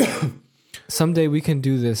thought? Someday we can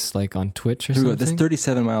do this like on Twitch or something. That's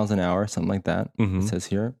 37 miles an hour, something like that. It says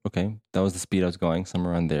here. Okay, that was the speed I was going,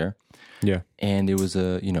 somewhere around there. Yeah. And it was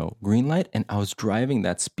a green light, and I was driving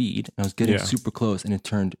that speed, and I was getting super close, and it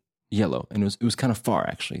turned yellow, and it was kind of far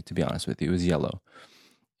actually, to be honest with you. It was yellow.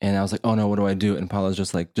 And I was like, oh no, what do I do? And Paula's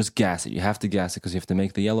just like, just gas it. You have to gas it because you have to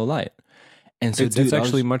make the yellow light. And so it's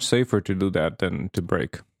actually much safer to do that than to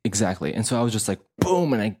brake. Exactly. And so I was just like,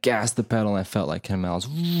 boom, and I gassed the pedal, and I felt like Ken Miles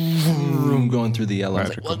going through the yellow. I was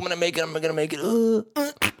like, well, I'm going to make it. I'm going to make it.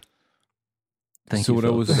 Thank you. So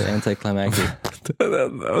what was the anticlimactic?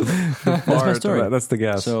 That's my story. That's the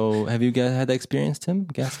gas. So have you guys had that experience, Tim?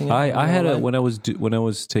 Gassing it? I had it when I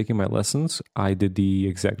was taking my lessons. I did the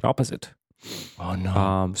exact opposite. Oh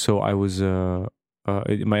no! So I was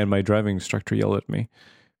my driving instructor yelled at me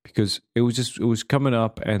because it was coming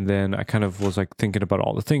up, and then I kind of was like thinking about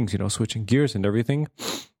all the things, switching gears and everything,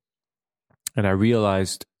 and I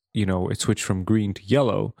realized it switched from green to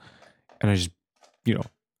yellow, and I just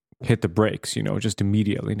hit the brakes, just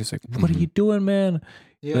immediately, and it's like, what are you doing, man?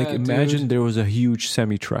 Yeah, like, imagine there was a huge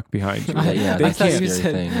semi truck behind you. I thought you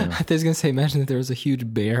said. I thought he was gonna say, imagine that there was a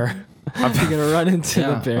huge bear. I'm gonna run into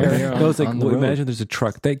the bear. I was like, well, imagine there's a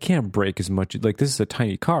truck that can't brake as much. Like, this is a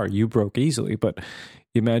tiny car. You broke easily, but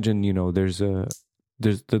imagine, there's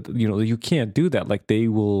you can't do that. Like, they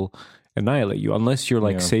will annihilate you unless you're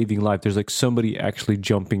like saving life. There's like somebody actually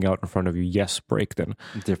jumping out in front of you. Yes, brake then.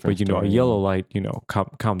 Different. But a yellow light,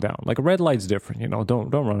 calm down. Like a red light's different.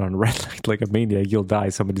 Don't run on a red light like a maniac. You'll die.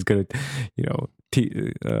 Somebody's gonna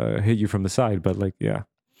hit you from the side. But like I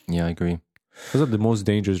agree. Those are the most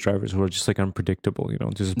dangerous drivers who are just like unpredictable.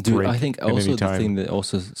 Just brake. I think also the thing that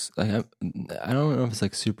also I don't know if it's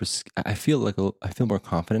like super. I feel more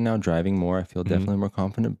confident now driving more. I feel definitely more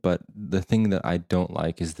confident. But the thing that I don't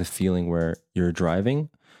like is the feeling where you're driving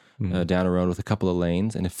down a road with a couple of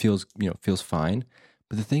lanes and it feels fine.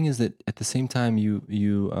 But the thing is that at the same time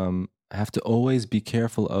you have to always be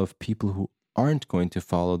careful of people who aren't going to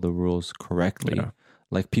follow the rules correctly. Yeah.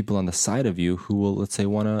 Like people on the side of you who will, let's say,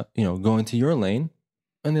 want to, go into your lane,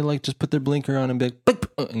 and they like just put their blinker on and be like,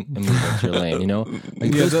 and move into your lane,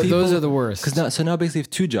 Like those are the worst. So now basically you have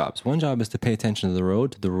two jobs. One job is to pay attention to the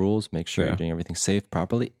road, to the rules, make sure you're doing everything safe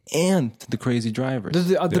properly, and to the crazy drivers.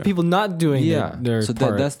 The people not doing their so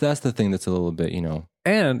part. That's the thing that's a little bit,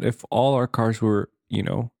 And if all our cars were,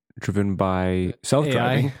 driven by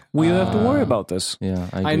self-driving, we don't have to worry about this. Yeah,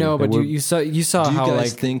 I know, but you saw do you how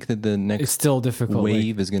guys think that the next it's still difficult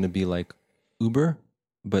wave is going to be like Uber,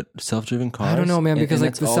 but self-driven cars? I don't know, man, because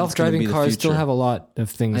like the self-driving cars still have a lot of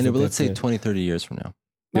things. I know, but let's say 20, 30 years from now.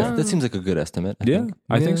 Yeah, that seems like a good estimate.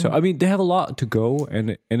 I think so. I mean, they have a lot to go,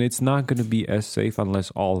 and it's not going to be as safe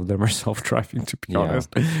unless all of them are self-driving. To be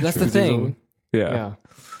honest, that's the thing. Yeah.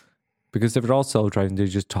 Because if they're all self-driving, they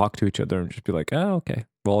just talk to each other and just be like, oh, okay,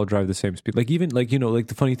 we'll all drive the same speed. Like even like, like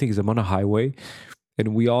the funny thing is I'm on a highway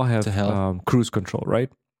and we all have cruise control, right?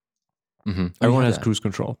 Mm-hmm. Everyone has cruise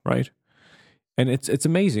control, right? And it's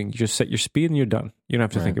amazing. You just set your speed and you're done. You don't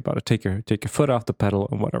have to think about it. Take your foot off the pedal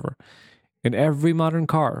and whatever. in every modern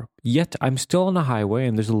car. Yet I'm still on a highway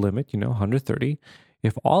and there's a limit, 130.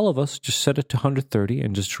 If all of us just set it to 130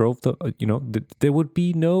 and just drove there would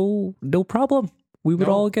be no problem. We would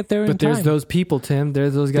all get there in time. But there's those people, Tim.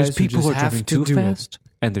 There's those guys people who are just have driving to too do fast,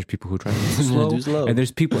 and there's people who are driving too slow, and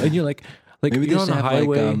there's people, and you're like maybe you're on a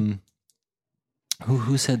highway. Like,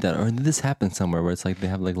 who said that? Or did this happen somewhere where it's like they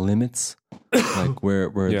have like limits, like where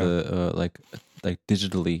the like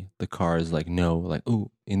digitally the car is like no, like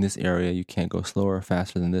in this area you can't go slower or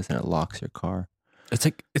faster than this, and it locks your car. It's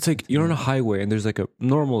like you're on a highway and there's like a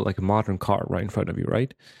normal like a modern car right in front of you,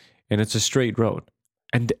 right? And it's a straight road,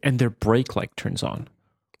 and their brake light turns on.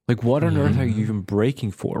 Like, what on earth are you even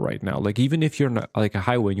braking for right now? Like, even if you're not like a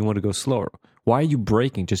highway and you want to go slower, why are you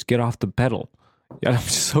braking? Just get off the pedal. Yeah, I'm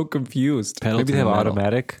just so confused. Pedal Maybe they have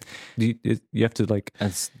automatic. You have to like.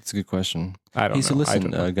 That's a good question. I don't know. So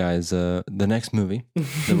listen, guys. The next movie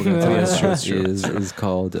that we're going to talk about is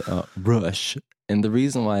called Rush, and the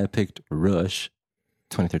reason why I picked Rush,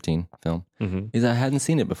 2013 film, is I hadn't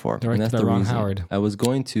seen it before. And that's the Ron Howard. I was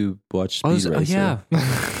going to watch Speed Racer. Oh yeah,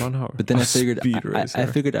 Ron Howard. But then I figured I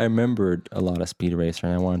figured I remembered a lot of Speed Racer,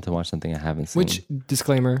 and I wanted to watch something I haven't seen. Which,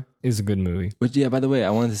 disclaimer, is a good movie. Which, by the way, I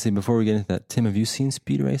wanted to say before we get into that, Tim, have you seen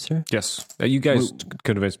Speed Racer? Yes, you guys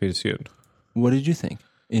convinced me to see it. What did you think?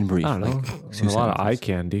 In brief, I don't know. A lot of eye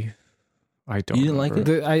candy. I don't. You didn't like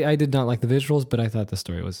it? I did not like the visuals, but I thought the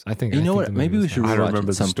story was. I think. You know what? Maybe we should rewatch remember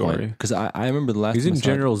at some the story because I remember the last. He's in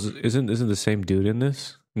Generals. Isn't the same dude in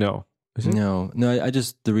this? No. Is it? No. I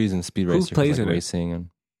just the reason Speed Racer who plays like in racing and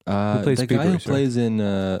who plays the Speed guy Racer? who plays in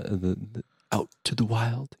the Out to the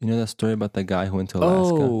Wild. You know that story about that guy who went to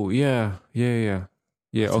Alaska? Oh yeah.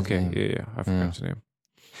 What's Okay, his name? yeah. I forgot his name.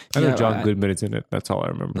 I know John Goodman is in it. That's all I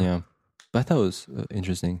remember. Yeah, but I thought it was an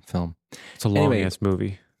interesting film. It's a long ass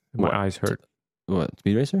movie. My eyes hurt. What,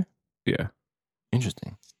 Speed Racer? Yeah.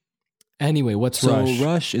 Interesting. Anyway, what's Rush? So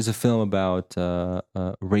Rush is a film about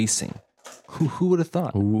racing. Who would have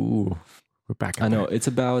thought? Ooh, we're back. I know it's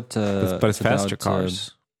about, but it's faster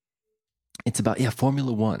cars. It's about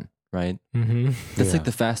Formula One, right? Mm-hmm. That's like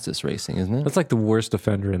the fastest racing, isn't it? That's like the worst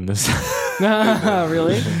offender in this.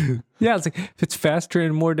 Really? Yeah, it's like it's faster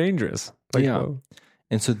and more dangerous. Like, yeah.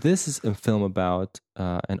 And so this is a film about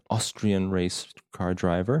an Austrian race car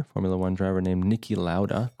driver, Formula One driver named Niki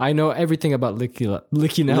Lauda. I know everything about Niki Lauda.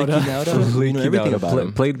 You know everything about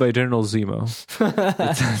him. Played by General Zemo.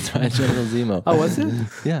 That's right, General Zemo. Oh, was it?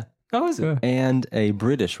 Yeah. How was it? Yeah. And a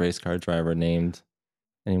British race car driver named,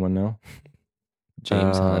 anyone know?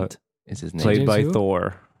 James Hunt is his name. Played by who?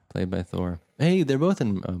 Thor. Played by Thor. Hey, they're both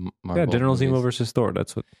in Marvel. Yeah, General movies. Zemo versus Thor.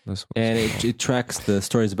 That's what. And it tracks the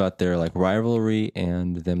stories about their like rivalry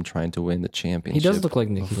and them trying to win the championship. He does look like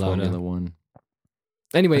Niki Formula Lauda. One.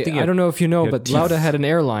 Anyway, I don't know if you know, had but teeth. Lauda had an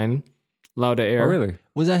airline, Lauda Air. Oh, really?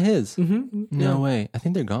 Was that his? Mm-hmm. No way. I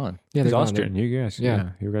think they're gone. Yeah, He's they're gone. Austrian. You guys. Yeah.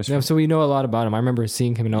 You guys. Yeah, so we know a lot about him. I remember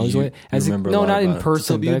seeing him in Oslo. Not in person.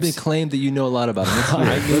 So but you've I've been claimed that you know a lot about him.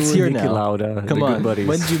 Let's knew hear Niki now. Lauda. Come the on. Good buddies.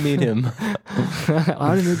 When did you meet him?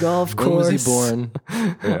 out in the golf course. When was he born?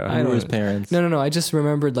 Yeah. Who were his parents? No. I just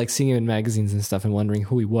remembered like seeing him in magazines and stuff and wondering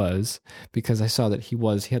who he was because I saw that he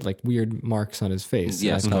had like weird marks on his face.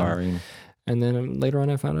 Yeah, and I thought- scarring. And then later on,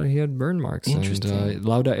 I found out he had burn marks. Interesting. And,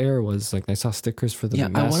 Lauda Air was like I saw stickers for the Yeah,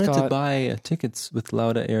 mascot. I wanted to buy tickets with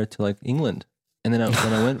Lauda Air to like England, and then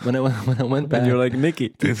when I went back, And you're like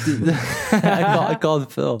Nikki. I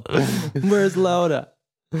called Phil. Where's Lauda?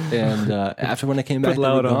 And after when I came back, they were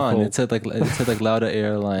Lauda on gone. hold. It said like Lauda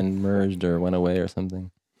Airline merged or went away or something.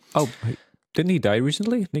 Oh, didn't he die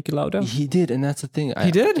recently, Niki Lauda? He did, and that's the thing.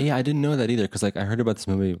 He did? Yeah, I didn't know that either because like I heard about this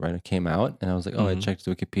movie right when it came out, and I was like, I checked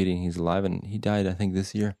Wikipedia, and he's alive, and he died I think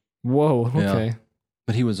this year. Whoa, okay. Yeah.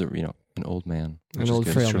 But he was an old man, An old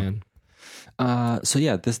frail man. So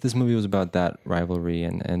yeah, this movie was about that rivalry,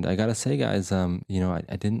 and I gotta say, guys, I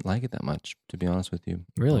didn't like it that much, to be honest with you.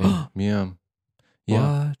 Really? Yeah.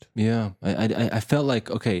 What? Yeah. I felt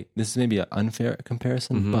like, okay, this is maybe an unfair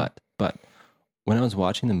comparison, but when I was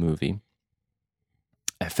watching the movie,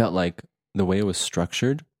 I felt like the way it was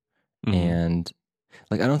structured, and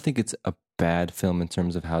like I don't think it's a bad film in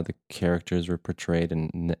terms of how the characters were portrayed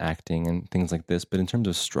and the acting and things like this, but in terms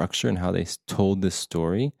of structure and how they told this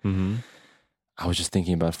story, I was just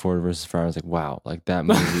thinking about Ford versus Ferrari. I was like, wow, like that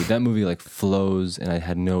movie like flows, and I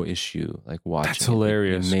had no issue like watching. That's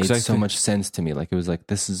hilarious. It made so much sense to me. Like it was like,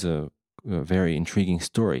 this is a very intriguing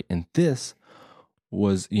story, and this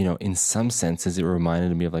was, in some senses, it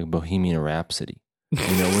reminded me of like Bohemian Rhapsody.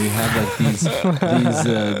 Where you have like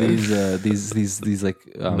these like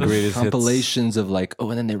greatest compilations of like,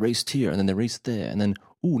 and then they raced here, and then they raced there, and then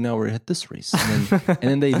ooh, now we're at this race. And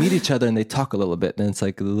then they meet each other and they talk a little bit. And it's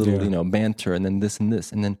like a little, banter and then this and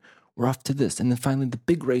this. And then we're off to this. And then finally the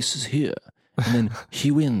big race is here. And then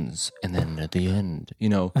he wins. And then at the end,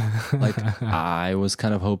 like I was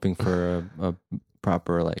kind of hoping for a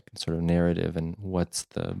proper like sort of narrative and what's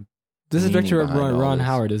the... This is director Ron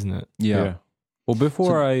Howard, isn't it? Yeah. Well,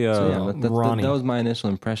 before that was my initial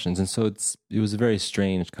impressions. And so it was a very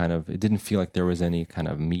strange kind of... It didn't feel like there was any kind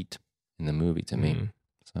of meat in the movie to me.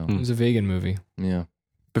 So it was a vegan movie. Yeah.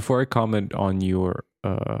 Before I comment on your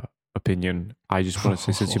opinion, I just want to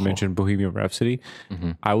say, since you mentioned Bohemian Rhapsody,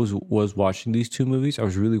 I was watching these two movies. I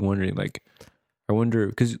was really wondering, like, I wonder,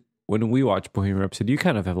 because when we watch Bohemian Rhapsody, you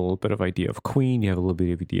kind of have a little bit of idea of Queen. You have a little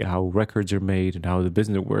bit of idea how records are made and how the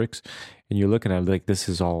business works. And you're looking at it like, this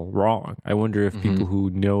is all wrong. I wonder if people who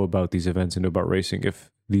know about these events and know about racing, if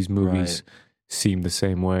these movies seem the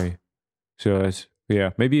same way. So that's...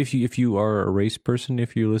 Yeah, maybe if you are a race person,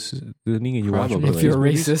 if you're listening and you watch, if you're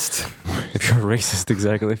a racist, if you're a racist,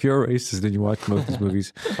 exactly. If you're a racist and you watch most of these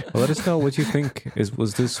movies, well, let us know what you think.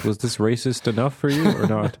 Was this racist enough for you or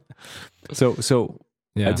not? So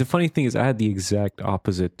the funny thing is, I had the exact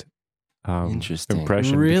opposite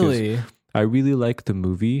impression. Really, I really liked the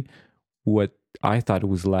movie. What I thought it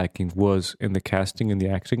was lacking was in the casting and the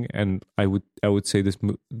acting, and I would say this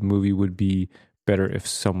movie would be better if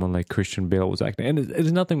someone like Christian Bale was acting. And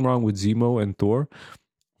there's nothing wrong with Zemo and Thor,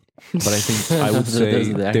 but I think I would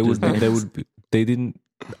say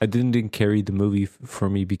I didn't carry the movie for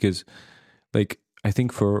me, because like I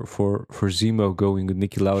think for Zemo going with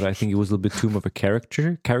Niki Lauda, I think it was a little bit too much of a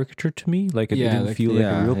caricature to me. Like it didn't feel like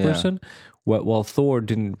a real person. While Thor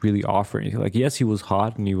didn't really offer anything. Like, yes, he was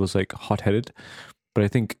hot and he was like hot-headed, but I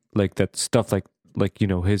think like that stuff like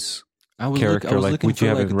his character, like which you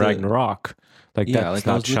have in Ragnarok. Like that's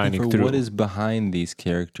not shining through. What is behind these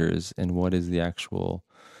characters and what is the actual...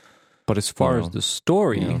 But as far as the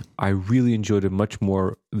story, I really enjoyed it much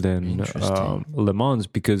more than Le Mans,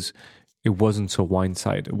 because it wasn't so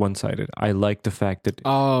one-sided. I liked the fact that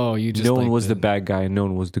no one was the bad guy and no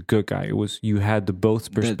one was the good guy. It was, you had the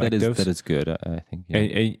both perspectives. That is good, I think. Yeah.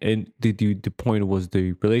 And the point was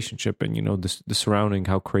the relationship and, the surrounding,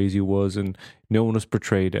 how crazy it was, and no one was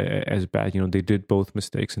portrayed as bad. They did both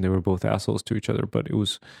mistakes and they were both assholes to each other, but it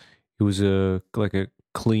was a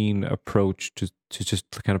clean approach to just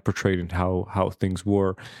kind of portraying how things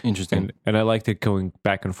were. Interesting. And I liked it going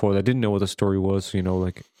back and forth. I didn't know what the story was,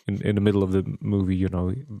 like in the middle of the movie,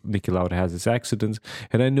 Niki Lauda has this accident,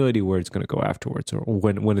 and I had no idea where it's going to go afterwards or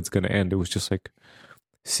when it's going to end. It was just like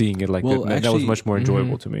seeing it like that was much more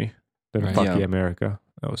enjoyable to me than Fuck Yeah America.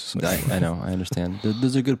 That was I know, I understand.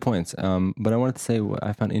 Those are good points. But I wanted to say what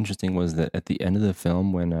I found interesting was that at the end of the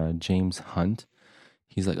film, when James Hunt,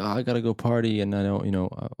 he's like, I got to go party, and I don't,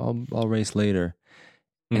 I'll race later.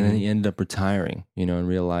 And then he ended up retiring, in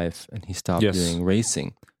real life, and he stopped doing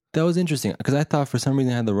racing. That was interesting, because I thought for some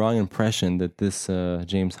reason I had the wrong impression that this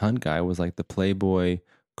James Hunt guy was like the playboy,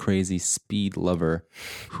 crazy speed lover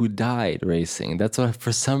who died racing. That's what,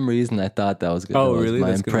 for some reason, I thought that was good. Oh, that was really? my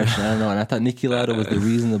That's impression. good. I don't know. And I thought Niki Lauda was the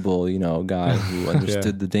reasonable, guy who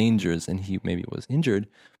understood the dangers, and he maybe was injured,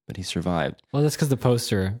 but he survived. Well, that's because the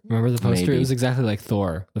poster. Remember the poster? Maybe. It was exactly like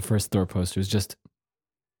Thor. The first Thor poster was just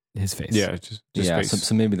his face. Yeah, just face.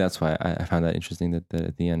 So maybe that's why I found that interesting that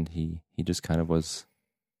at the end he just kind of was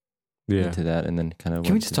into that, and then kind of.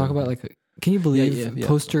 Can we just talk about can you believe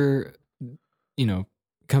poster,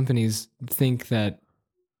 companies think that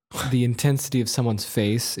the intensity of someone's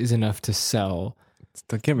face is enough to sell?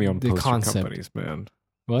 Don't get me on the poster concept. companies, man.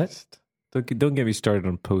 What? Don't get me started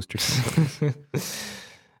on poster companies.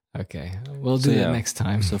 Okay, we'll do that next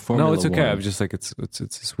time. So Formula no, it's okay. One. I'm just like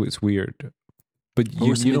it's weird. But what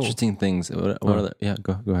were some interesting things? What are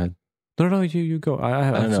go ahead. No, you go.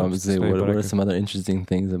 I don't know. I would say, what are some other interesting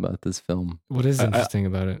things about this film? What is interesting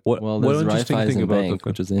about it? Well, there's Raiffeisen Bank,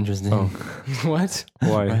 which is interesting. Oh. What?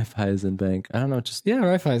 Why? Raiffeisen Bank. I don't know. Just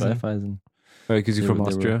Raiffeisen. Because you're from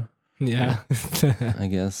Austria. Yeah, I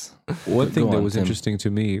guess. One thing that was interesting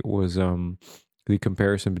to me was the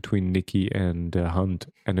comparison between Niki and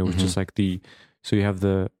Hunt, and it was just like so you have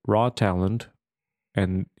the raw talent,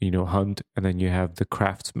 and Hunt, and then you have the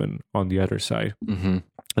craftsman on the other side. Mm-hmm.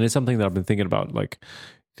 And it's something that I've been thinking about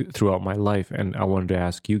throughout my life, and I wanted to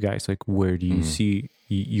ask you guys, where do you see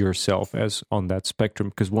yourself as on that spectrum?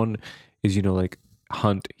 Because one is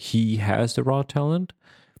Hunt, he has the raw talent,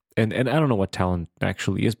 and I don't know what talent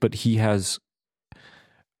actually is, but he has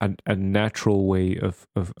a natural way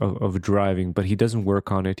of driving, but he doesn't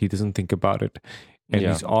work on it, he doesn't think about it, and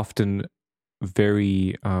he's often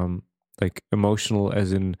very emotional,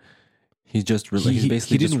 as in He's just he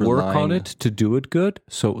basically he didn't just work on it to do it good.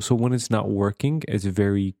 So when it's not working, it's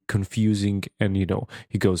very confusing, and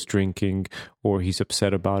he goes drinking or he's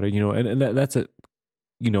upset about it. And that's a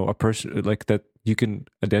a person like that you can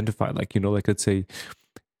identify. Like like let's say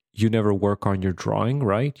you never work on your drawing,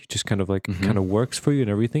 right? You just kind of like kind of works for you and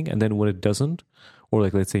everything, and then when it doesn't, or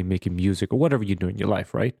like let's say making music or whatever you do in your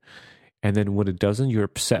life, right? And then when it doesn't, you're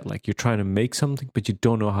upset. Like you're trying to make something, but you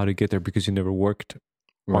don't know how to get there because you never worked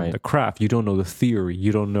on the craft. You don't know the theory.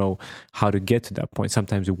 You don't know how to get to that point.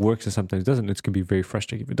 Sometimes it works and sometimes it doesn't. It can be very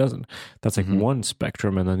frustrating if it doesn't. That's like one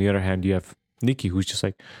spectrum. And on the other hand, you have Nikki, who's just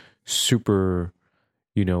like super,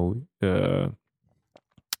 he comes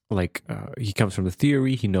from the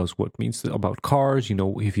theory. He knows what it means about cars.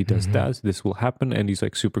 If he does that, this will happen. And he's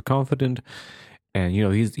like super confident. And,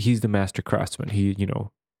 he's the master craftsman.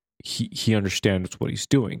 He understands what he's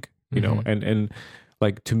doing, and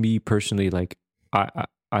like to me personally, like I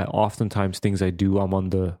oftentimes things I do, I'm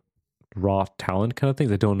on the raw talent kind of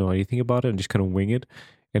things. I don't know anything about it and just kind of wing it,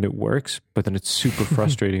 and it works. But then it's super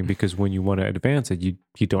frustrating because when you want to advance it, you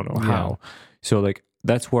don't know how. So like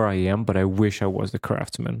that's where I am, but I wish I was the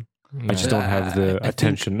craftsman. I just don't have the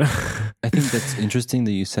attention. I think that's interesting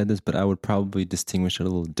that you said this, but I would probably distinguish it a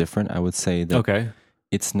little different. I would say that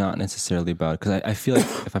it's not necessarily about, because I feel like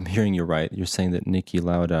if I'm hearing you right, you're saying that Niki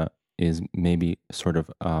Lauda is maybe sort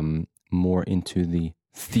of more into the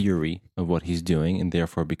theory of what he's doing, and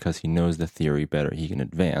therefore because he knows the theory better, he can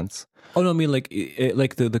advance. Oh no, I mean like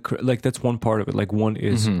like that's one part of it. Like one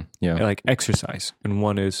is like exercise, and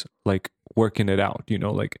one is like working it out.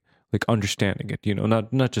 Like understanding it.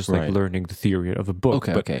 Not just like learning the theory of a book.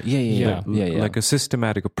 Okay. Like a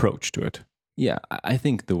systematic approach to it. Yeah, I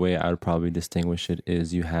think the way I would probably distinguish it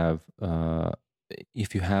is you have,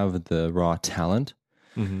 if you have the raw talent,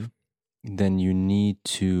 then you need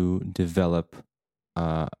to develop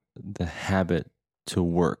the habit to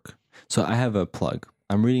work. So I have a plug.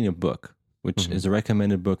 I'm reading a book, which is a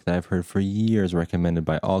recommended book that I've heard for years recommended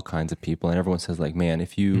by all kinds of people. And everyone says like, man,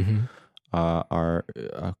 if you are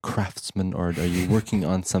a craftsman or are you working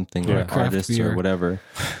on something or an artist or whatever...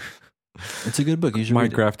 It's a good book. You should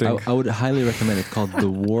read it. I would highly recommend it. It's called The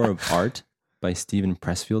War of Art by Steven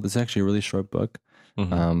Pressfield. It's actually a really short book,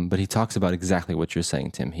 but he talks about exactly what you're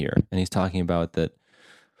saying, Tim, here. And he's talking about that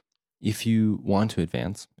if you want to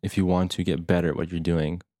advance, if you want to get better at what you're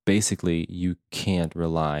doing, basically you can't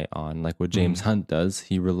rely on, like what James Hunt does,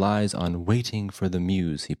 he relies on waiting for the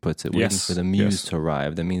muse, he puts it, waiting for the muse to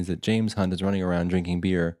arrive. That means that James Hunt is running around drinking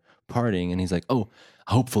beer, partying, and he's like, oh,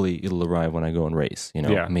 hopefully it'll arrive when I go and race,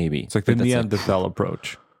 maybe. It's like the Neanderthal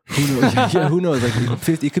approach. Who knows? Who knows? Like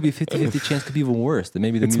it could be 50-50 chance, could be even worse. That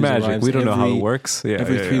maybe the it's muse magic. arrives We don't know how it works.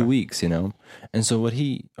 Every 3 weeks, And so what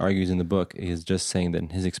he argues in the book is just saying that in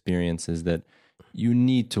his experience is that you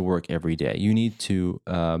need to work every day. You need to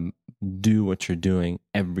do what you're doing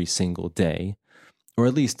every single day, or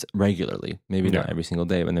at least regularly. Maybe not every single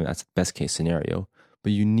day, but that's the best case scenario.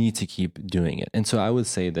 But you need to keep doing it. And so I would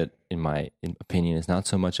say that, in my opinion, it's not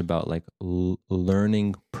so much about like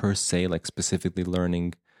learning per se, like specifically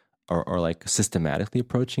learning or like systematically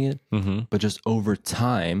approaching it, but just over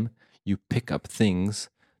time, you pick up things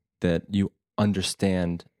that you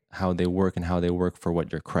understand how they work and how they work for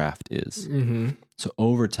what your craft is. So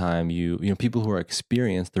over time, you people who are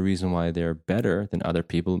experienced, the reason why they're better than other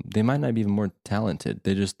people, they might not be even more talented.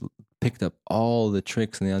 They just picked up all the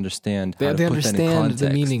tricks and they understand how to put that in context. The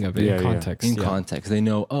meaning of it in context. In context. They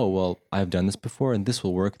know, oh, well, I've done this before and this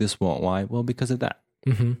will work, this won't. Why? Well, because of that.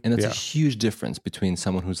 And that's a huge difference between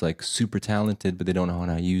someone who's like super talented, but they don't know how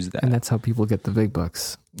to use that. And that's how people get the big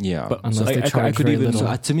bucks. Yeah. But unless they charge very little.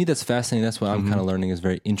 So to me, that's fascinating. That's what I'm kind of learning is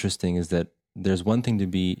very interesting, is that there's one thing to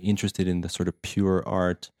be interested in the sort of pure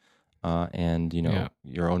art and,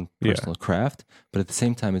 your own personal craft. But at the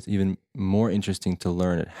same time, it's even more interesting to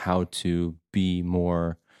learn how to be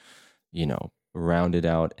more, rounded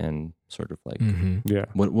out and sort of like,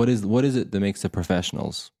 what is it that makes the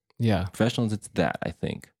professionals? Yeah. Professionals, it's that, I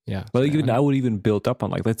think. Yeah. Well, I would even build up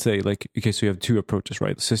on, like, let's say, like, okay, so you have two approaches,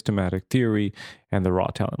 right? The systematic theory and the raw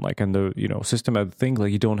talent. Like, and the, systematic thing,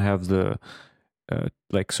 like, you don't have the,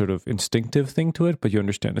 like, sort of instinctive thing to it, but you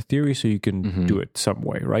understand the theory, so you can do it some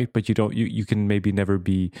way, right? But you don't, you can maybe never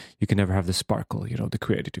have the sparkle, the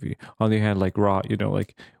creativity. On the other hand, like, raw,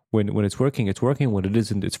 like, when it's working, it's working. When it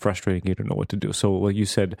isn't, it's frustrating. You don't know what to do. So like you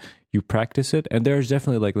said, you practice it. And there's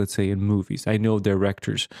definitely, like, let's say in movies, I know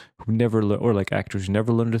directors who never or like actors who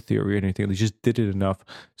never learned the theory or anything. They just did it enough.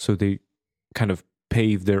 So they kind of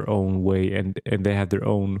paved their own way and they had their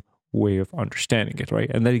own way of understanding it,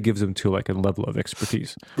 right? And then it gives them to like a level of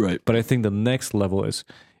expertise. Right. But I think the next level is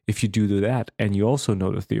if you do that and you also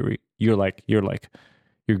know the theory, you're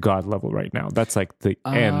God level right now. That's like the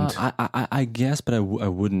end. I guess, but I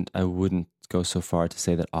wouldn't go so far to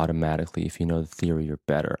say that automatically if you know the theory you're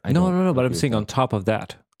better. No. But I'm saying on top of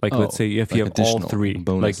that, like let's say if you have all three,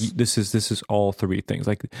 bonus. like this is all three things.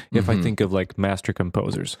 Like if I think of like master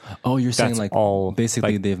composers. Oh, you're saying like all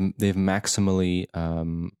basically like, they've maximally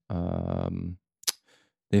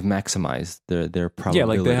they've maximized their probability. Yeah,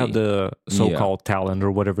 like they have the so-called talent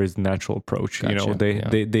or whatever is the natural approach. Gotcha. You know,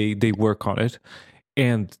 they work on it.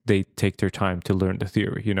 And they take their time to learn the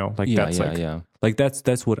theory, you know, like like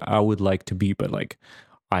that's what I would like to be, but like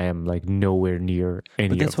I am like nowhere near any.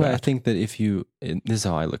 But that's of why that. I think that this is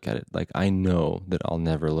how I look at it. Like I know that I'll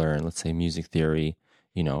never learn, let's say, music theory,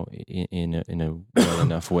 you know, in a well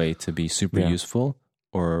enough way to be super useful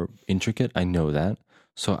or intricate. I know that.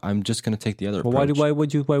 So I'm just going to take the other approach. Why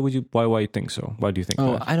you think so? Why do you think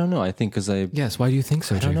that? I don't know. I think because Yes, why do you think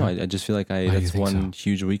so, I don't know. I just feel like that's one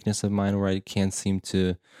huge weakness of mine where I can't seem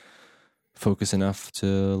to focus enough to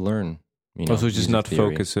learn. You know, so just not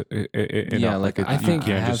theory. Focus enough. I think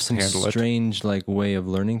I have some strange like way of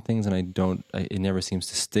learning things, and it never seems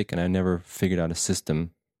to stick, and I never figured out a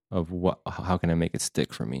system of how can I make it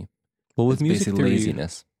stick for me. Well, with it's music basically theory,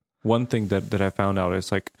 laziness. One thing that I found out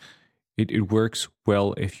is like it works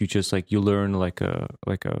well if you just like you learn like a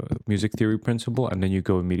music theory principle and then you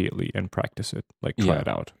go immediately and practice it, like try it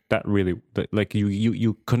out. That really like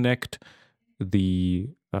you connect the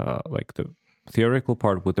like the theoretical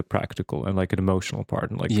part with the practical and like an emotional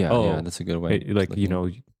part, and like that's a good way. Like you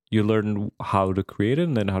know, you learn how to create it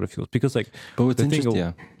and then how to feel it. Because like, but what's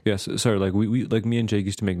interesting, sorry, like we like me and Jake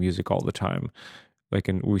used to make music all the time, like,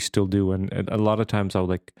 and we still do, and a lot of times I'll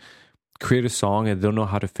like create a song and don't know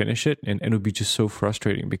how to finish it, and it would be just so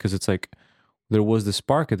frustrating because it's like there was the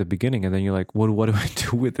spark at the beginning and then you're like, what do I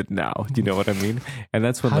do with it now? Do you know what I mean? And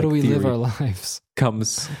that's when how do we live our lives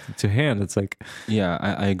comes to hand. It's like,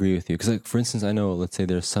 I agree with you, because like for instance, I know, let's say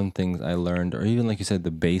there's some things I learned, or even like you said,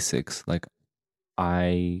 the basics, like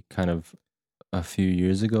I kind of a few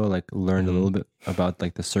years ago like learned a little bit about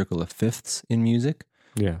like the circle of fifths in music.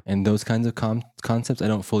 Yeah, and those kinds of concepts, I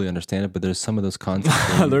don't fully understand it, but there's some of those concepts.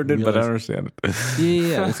 I learned it, but I understand it.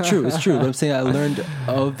 Yeah, it's true. But I'm saying I learned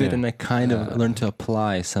of it, and I kind of learned to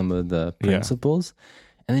apply some of the principles.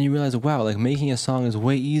 And then you realize, wow, like making a song is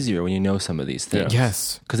way easier when you know some of these things.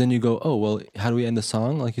 Yes. Because then you go, oh, well, how do we end the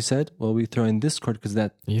song? Like you said, well, we throw in this chord because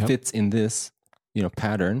that fits in this,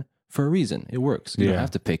 pattern for a reason. It works. You don't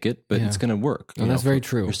have to pick it, but it's going to work. And that's very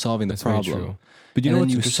true. You're solving the problem. But you know what?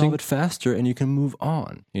 You solve it faster, and you can move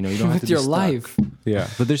on. You don't have with to your be stuck. life. Yeah,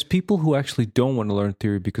 but there's people who actually don't want to learn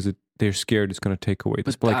theory because they're scared it's going to take away.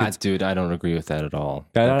 But like, dude, I don't agree with that at all.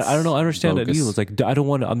 I don't know. I understand that either. It's like I don't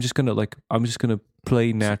want to. I'm just gonna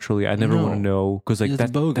play naturally. I never want to know, because like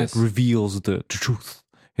that reveals the truth.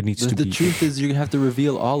 It needs to be. The truth is, you have to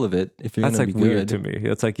reveal all of it if you're going to be good. That's like weird to me.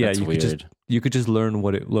 It's like you could just learn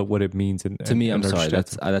what it means. And to me, I'm sorry,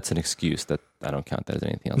 that's an excuse. That I don't count that as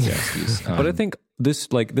anything else. An excuse. But I think this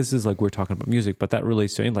is like we're talking about music, but that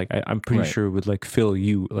relates to like I'm pretty sure with like Phil,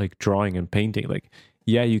 you like drawing and painting, like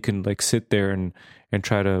you can like sit there and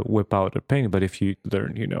try to whip out a painting, but if you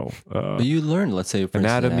learn, but you learn, let's say, for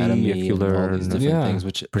anatomy, if you learn all these different things,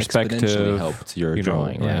 which exponentially helped your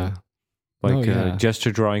drawing, right? Like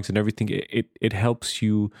gesture drawings and everything, it helps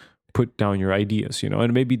you put down your ideas,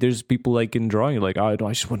 and maybe there's people like in drawing, like, I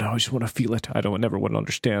just want to feel it. I never want to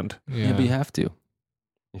understand. Yeah, but you have to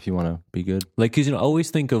if you want to be good. Like, because I always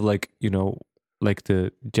think of like like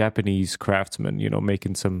the Japanese craftsman,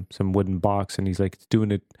 making some wooden box, and he's like doing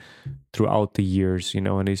it throughout the years,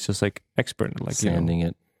 and he's just like expert, like sanding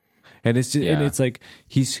it, and it's just, and it's like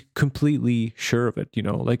he's completely sure of it,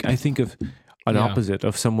 Like I think of an opposite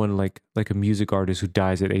of someone like a music artist who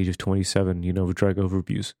dies at age of 27, with drug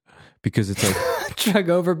overabuse, because it's like drug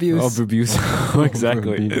overabuse.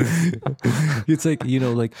 Exactly. It's like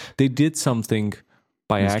like they did something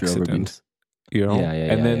by accident.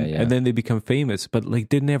 And then they become famous, but like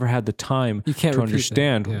they never had the time to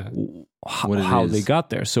understand how they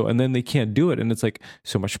got there. So, and then they can't do it, and it's like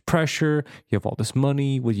so much pressure. You have all this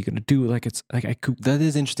money. What are you going to do? Like, it's like that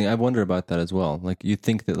is interesting. I wonder about that as well. Like, you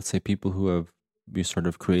think that, let's say, people who have sort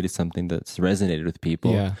of created something that's resonated with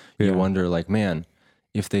people, you wonder, like, man,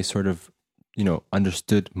 if they sort of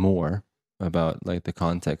understood more about like the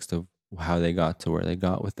context of how they got to where they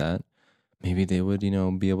got with that, maybe they would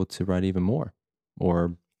be able to write even more.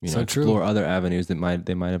 Or explore other avenues that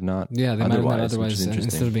they might have not. Yeah, they might have not otherwise,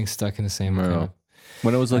 instead of being stuck in the same kind of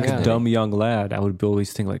When I was like a dumb young lad, I would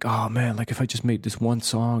always think like, oh man, like if I just made this one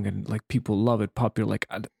song and like people love it, popular, like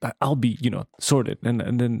I'll be, sorted. And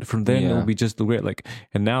then from then it'll be just great. Like,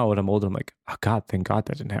 and now when I'm older, I'm like, oh God, thank God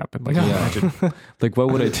that didn't happen. Like, imagine, like what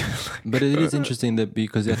would I do? But it is interesting that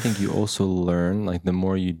because I think you also learn, like the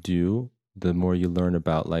more you do, the more you learn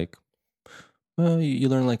about like, well, you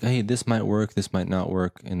learn like, hey, this might work, this might not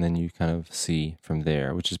work. And then you kind of see from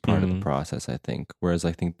there, which is part of the process, I think. Whereas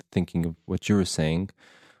I think thinking of what you were saying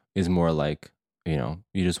is more like, you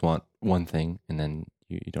just want one thing and then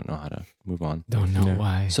you don't know how to move on. Don't know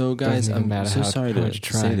why. So guys, I'm so sorry to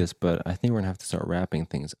say this, but I think we're going to have to start wrapping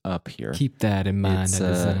things up here. Keep that in mind.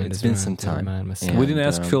 It's been some time. We didn't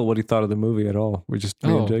ask Phil what he thought of the movie at all. We just,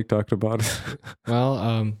 me and Jake talked about it. Well,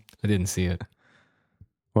 I didn't see it.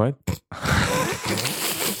 What?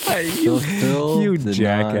 you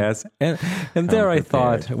jackass. And there I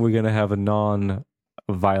thought we're going to have a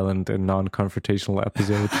non-violent and non-confrontational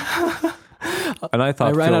episode. And I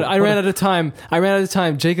thought I ran out of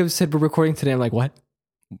time. Jacob said we're recording today. I'm like, what?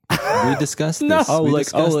 We discussed this. No.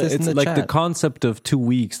 It's like the concept of 2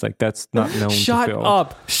 weeks. Like that's not known to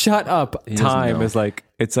Phil. Shut up. Time is like,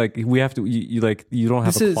 it's like we have to, you don't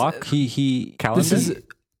have a clock. He calendar.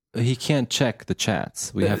 He can't check the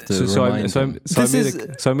chats. We have to remind him.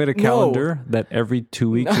 I made a calendar that every 2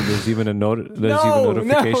 weeks there's even a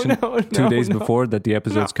notification 2 days before that the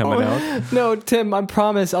episode's coming out. No, Tim, I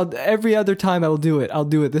promise. Every other time I'll do it.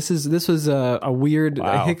 This was a weird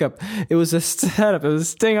hiccup. It was a setup. It was a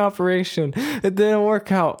sting operation. It didn't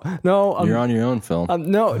work out. No, you're on your own, Phil.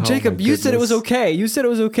 No, Jacob, you said it was okay.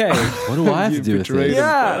 What do I have to do with it?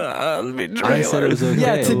 Yeah, I said it was okay.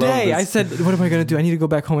 Yeah, today I said, what am I going to do? I need to go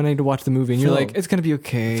back home. I need to watch the movie, and Phil, you're like, it's gonna be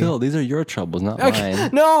okay. Phil, these are your troubles, not mine.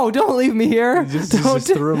 No, don't leave me here. Just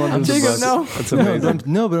throw him under Jacob, the bus. no. That's amazing.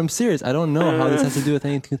 No, but I'm serious. I don't know how this has to do with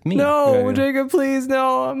anything with me. No, Jacob, please,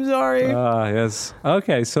 no. I'm sorry. Yes.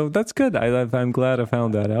 Okay, so that's good. I'm glad I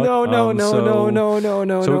found that out. No.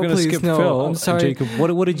 So we're gonna skip Phil. I'm sorry, Jacob.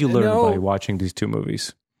 What did you learn by watching these two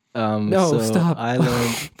movies? Stop. I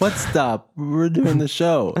learned. What stop? We're doing the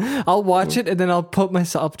show. I'll watch it and then I'll put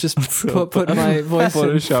myself. Just put my voice.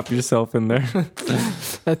 Photoshop yourself in there.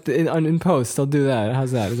 In post, I'll do that.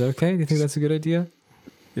 How's that? Is that okay? Do you think that's a good idea?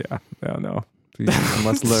 Yeah. No. You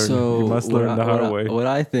must learn. You must learn the hard way. What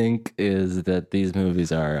I think is that these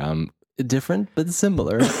movies are different but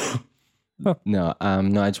similar. No. I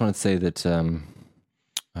just want to say that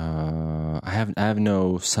I have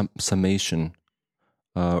no summation.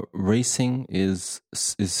 Racing is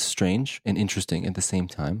strange and interesting at the same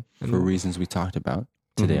time for reasons we talked about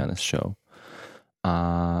today on this show.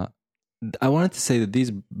 I wanted to say that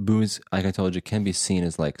these movies, like I told you, can be seen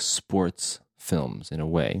as like sports films in a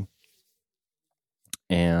way.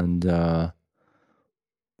 And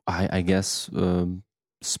I guess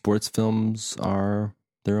sports films are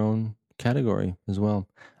their own category as well.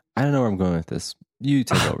 I don't know where I'm going with this. You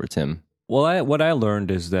take over, Tim. Well, what I learned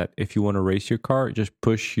is that if you want to race your car, just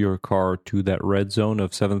push your car to that red zone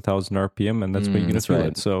of 7,000 RPM, and that's when you're going to feel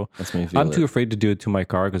it. So I'm too afraid to do it to my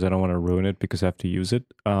car because I don't want to ruin it because I have to use it.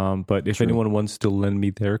 But if anyone wants to lend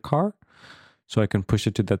me their car so I can push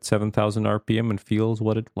it to that 7,000 RPM and feels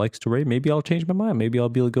what it likes to race, maybe I'll change my mind. Maybe I'll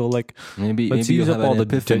be able to go like, let's use up all the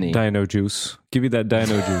dino juice. Give me that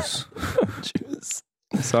dino juice.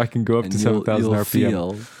 So I can go up to 7,000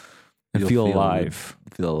 RPM and feel alive.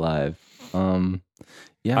 Feel alive. I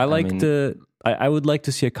would like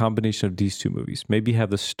to see a combination of these two movies. Maybe have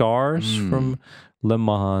the stars from Le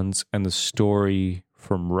Mans and the story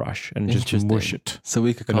from Rush, and just mush it. So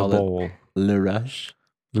we could call it Le Rush.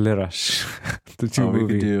 Le Rush. The two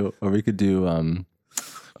movies. We could do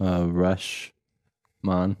Rushman.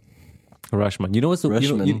 Rushman. You know what's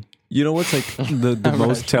you know what's like the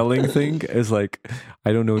most telling thing is like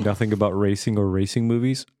I don't know nothing about racing or racing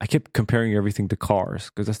movies. I kept comparing everything to Cars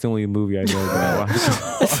because that's the only movie I know that I watched.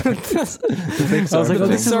 I was like, oh,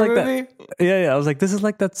 this is like that. Yeah. I was like, this is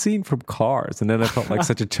like that scene from Cars, and then I felt like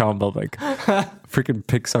such a chamba, like freaking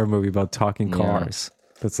Pixar movie about talking cars.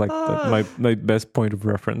 That's like my best point of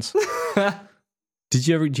reference.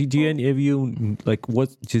 Do any of you like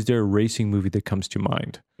is there a racing movie that comes to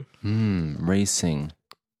mind? Racing.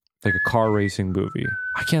 Like a car racing movie.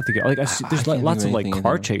 I can't think of there's like lots of like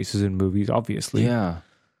car chases in movies, obviously. Yeah.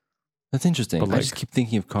 That's interesting. But I just keep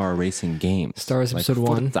thinking of car racing games. Star Wars Episode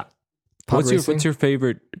 1. What's your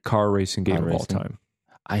favorite car racing game of all time?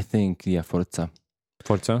 I think Forza.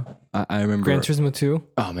 Forza? I remember Gran Turismo 2.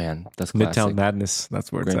 Oh man, that's classic. Midtown Madness.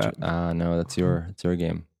 That's where it's at. No, it's your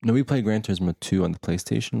game. No, we played Gran Turismo 2 on the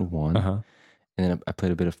PlayStation 1. And And then I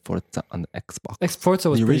played a bit of Forza on the Xbox. Forza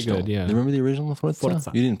was the pretty original. good, yeah. Remember the original Forza?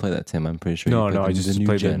 You didn't play that, Tim. I'm pretty sure. No, you I just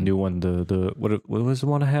played the new one. The what was the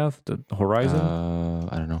one I have? The Horizon.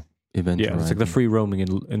 I don't know. Event. Yeah, Horizon. it's like the free roaming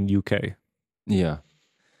in UK. Yeah,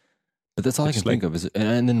 but that's all I can think of.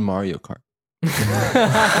 And then Mario Kart. The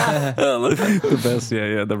best,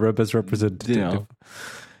 yeah, the best representative. You know.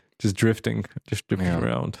 Just drifting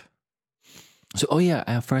around. So,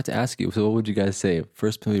 I forgot to ask you. So, what would you guys say?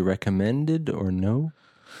 First movie recommended or no?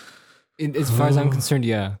 As far as I'm concerned,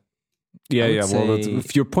 yeah. Yeah. Well,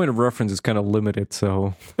 if your point of reference is kind of limited,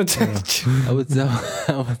 so I would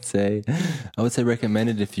say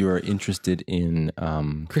recommended if you are interested in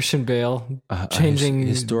Christian Bale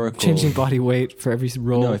changing body weight for every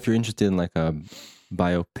role. No, if you're interested in like a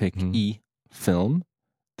biopic film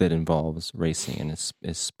that involves racing and is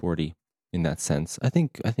sporty in that sense, I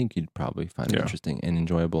think you'd probably find it interesting and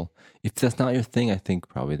enjoyable. If that's not your thing, I think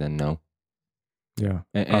probably then no. Yeah,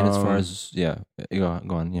 and as far as go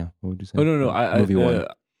on. Yeah, what would you say? Oh no, movie one.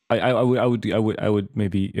 I would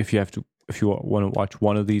maybe if you want to watch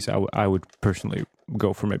one of these, I would personally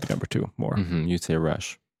go for maybe number 2 more. Mm-hmm. You'd say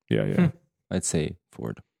Rush. Yeah. I'd say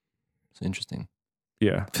Ford. It's interesting.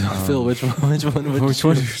 Yeah, Phil, which one would you recommend?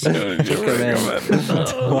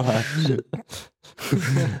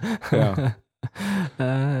 Yeah.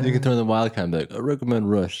 You can throw in the wild card and be like, I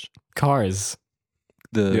recommend Rush. Cars.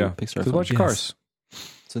 The Pixar film. Watch Cars.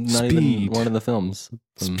 So not even one of the films.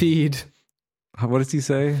 Speed. What does he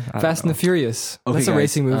say? Fast and the Furious. Okay, that's a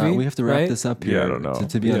racing movie. We have to wrap this up here. Yeah, I don't know.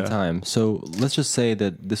 To be on time. So let's just say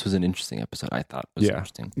that this was an interesting episode. I thought it was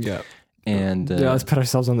interesting. Yeah. And let's pat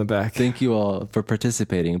ourselves on the back. Thank you all for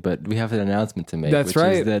participating, but we have an announcement to make. That's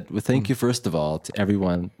right. Thank you first of all to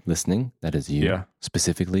everyone listening. That is you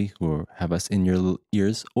specifically who have us in your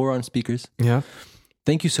ears or on speakers. Yeah.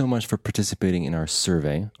 Thank you so much for participating in our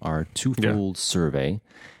survey, our twofold survey.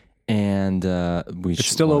 And it's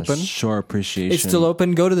still open. Show our appreciation. It's still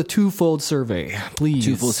open. Go to the twofold survey, please.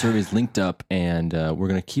 Twofold survey is linked up, and we're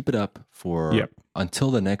going to keep it up for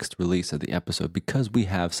until the next release of the episode because we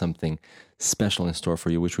have something special in store for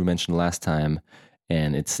you, which we mentioned last time.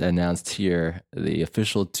 And it's announced here, the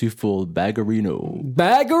official twofold Baggerino.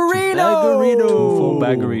 Twofold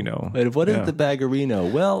Baggerino. And what is the Baggerino?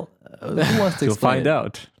 Well, who wants to explain? You'll find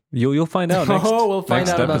out. You'll find out next. We'll find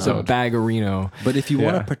out about episode. the Baggerino. But if you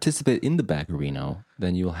want to participate in the Baggerino,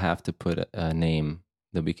 then you'll have to put a name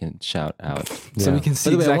that we can shout out. So we can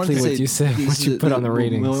see exactly what you said, what you put on the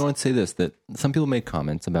ratings. We want to say this, that some people made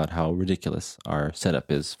comments about how ridiculous our setup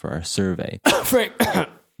is for our survey. Frank.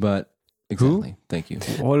 But exactly. Thank you.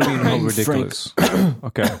 What do you mean how ridiculous?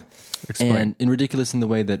 Okay. Explain. And in ridiculous in the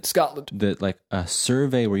way that Scotland, that like a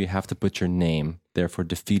survey where you have to put your name, therefore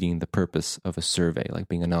defeating the purpose of a survey, like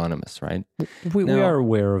being anonymous, right? We are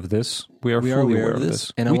aware of this. We are fully aware of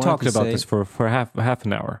this. And we talked about this for half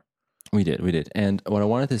an hour. We did. And what I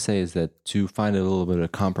wanted to say is that to find a little bit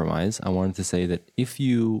of compromise, I wanted to say that if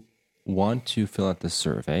you want to fill out the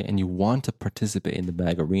survey and you want to participate in the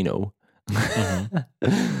Baggerino,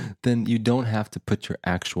 then you don't have to put your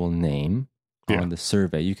actual name on the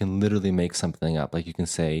survey. You can literally make something up. Like you can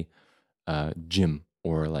say Jim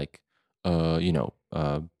or like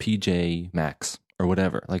PJ Maxx or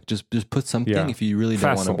whatever. Like just put something if you really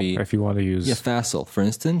don't want to be. If you want to use Fassel, for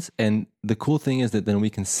instance. And the cool thing is that then we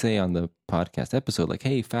can say on the podcast episode, like,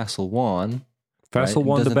 hey, Fassel won. Fassel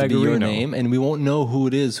won the Baggerino. Your name, and we won't know who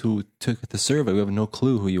it is who took the survey. We have no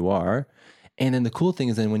clue who you are. And then the cool thing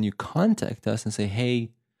is then when you contact us and say,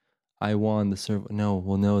 hey, I won the survey. No,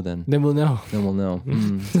 we'll know then. Then we'll know.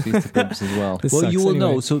 Speaks to purpose as well. Well, you will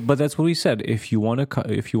know. So, but that's what we said. If you want to,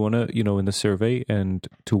 in the survey and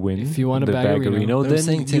to win, if you want the Baggerino, then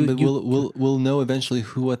saying, Tim, but we'll know eventually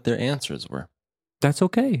what their answers were. That's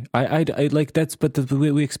okay. I like that's, but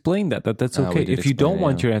we explained that's okay. If you don't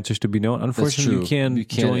want your answers to be known, unfortunately, you can't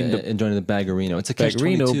join the Baggerino. It's a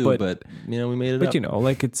catch-22, but we made it up. But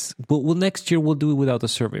like it's well, next year we'll do it without the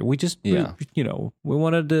survey. We just we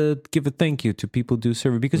wanted to give a thank you to people who do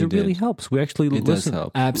survey because it really helps. We actually listen.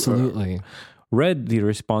 Help. Absolutely. Read the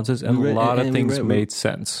responses and a lot of things made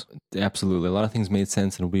sense. Absolutely, a lot of things made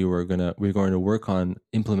sense, and we're going to work on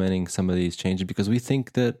implementing some of these changes because we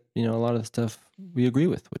think that a lot of the stuff we agree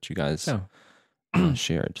with what you guys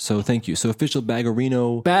shared. So thank you. So official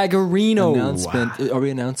Baggerino announcement. Are we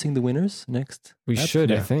announcing the winners next? We should,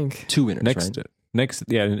 I think. 2 winners. Next,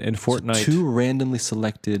 in fortnight. So 2 randomly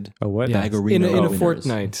selected Baggerino in a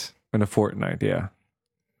fortnight. In a fortnight, yeah.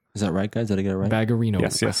 Is that right, guys? Did I get it right? Baggerino.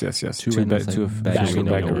 Yes. 2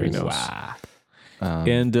 Baggerinos. Wow.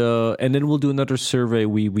 And then we'll do another survey.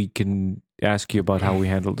 We can ask you about how we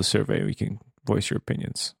handled the survey. We can voice your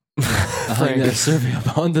opinions. A survey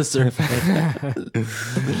up on the survey.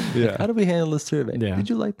 Yeah. How do we handle the survey? Yeah. Did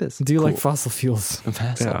you like this? Do you like fossil fuels?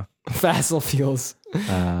 Fossil. Fossil fuels.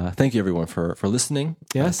 Thank you everyone for listening.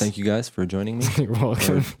 Yes. Thank you guys for joining me. You're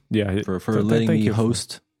welcome. For letting me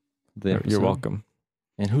host the episode. You're welcome.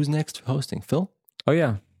 And who's next hosting? Phil? Oh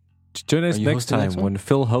yeah. Join us next hosting time next one? when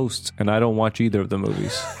Phil hosts and I don't watch either of the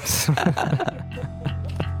movies.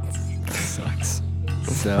 Sucks.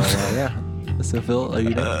 So yeah. So Phil, are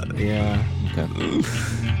you next? Yeah. Okay.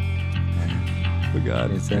 Oh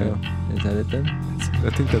God. Is that it then? I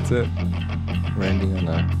think that's it. We're ending on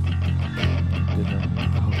a good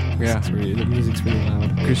note. Yeah. The music's really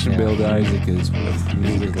loud. Christian Bale dies. Music is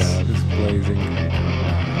loud. Is blazing.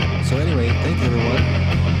 So anyway, thank you everyone.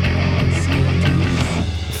 See you next week.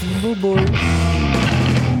 Oh boy.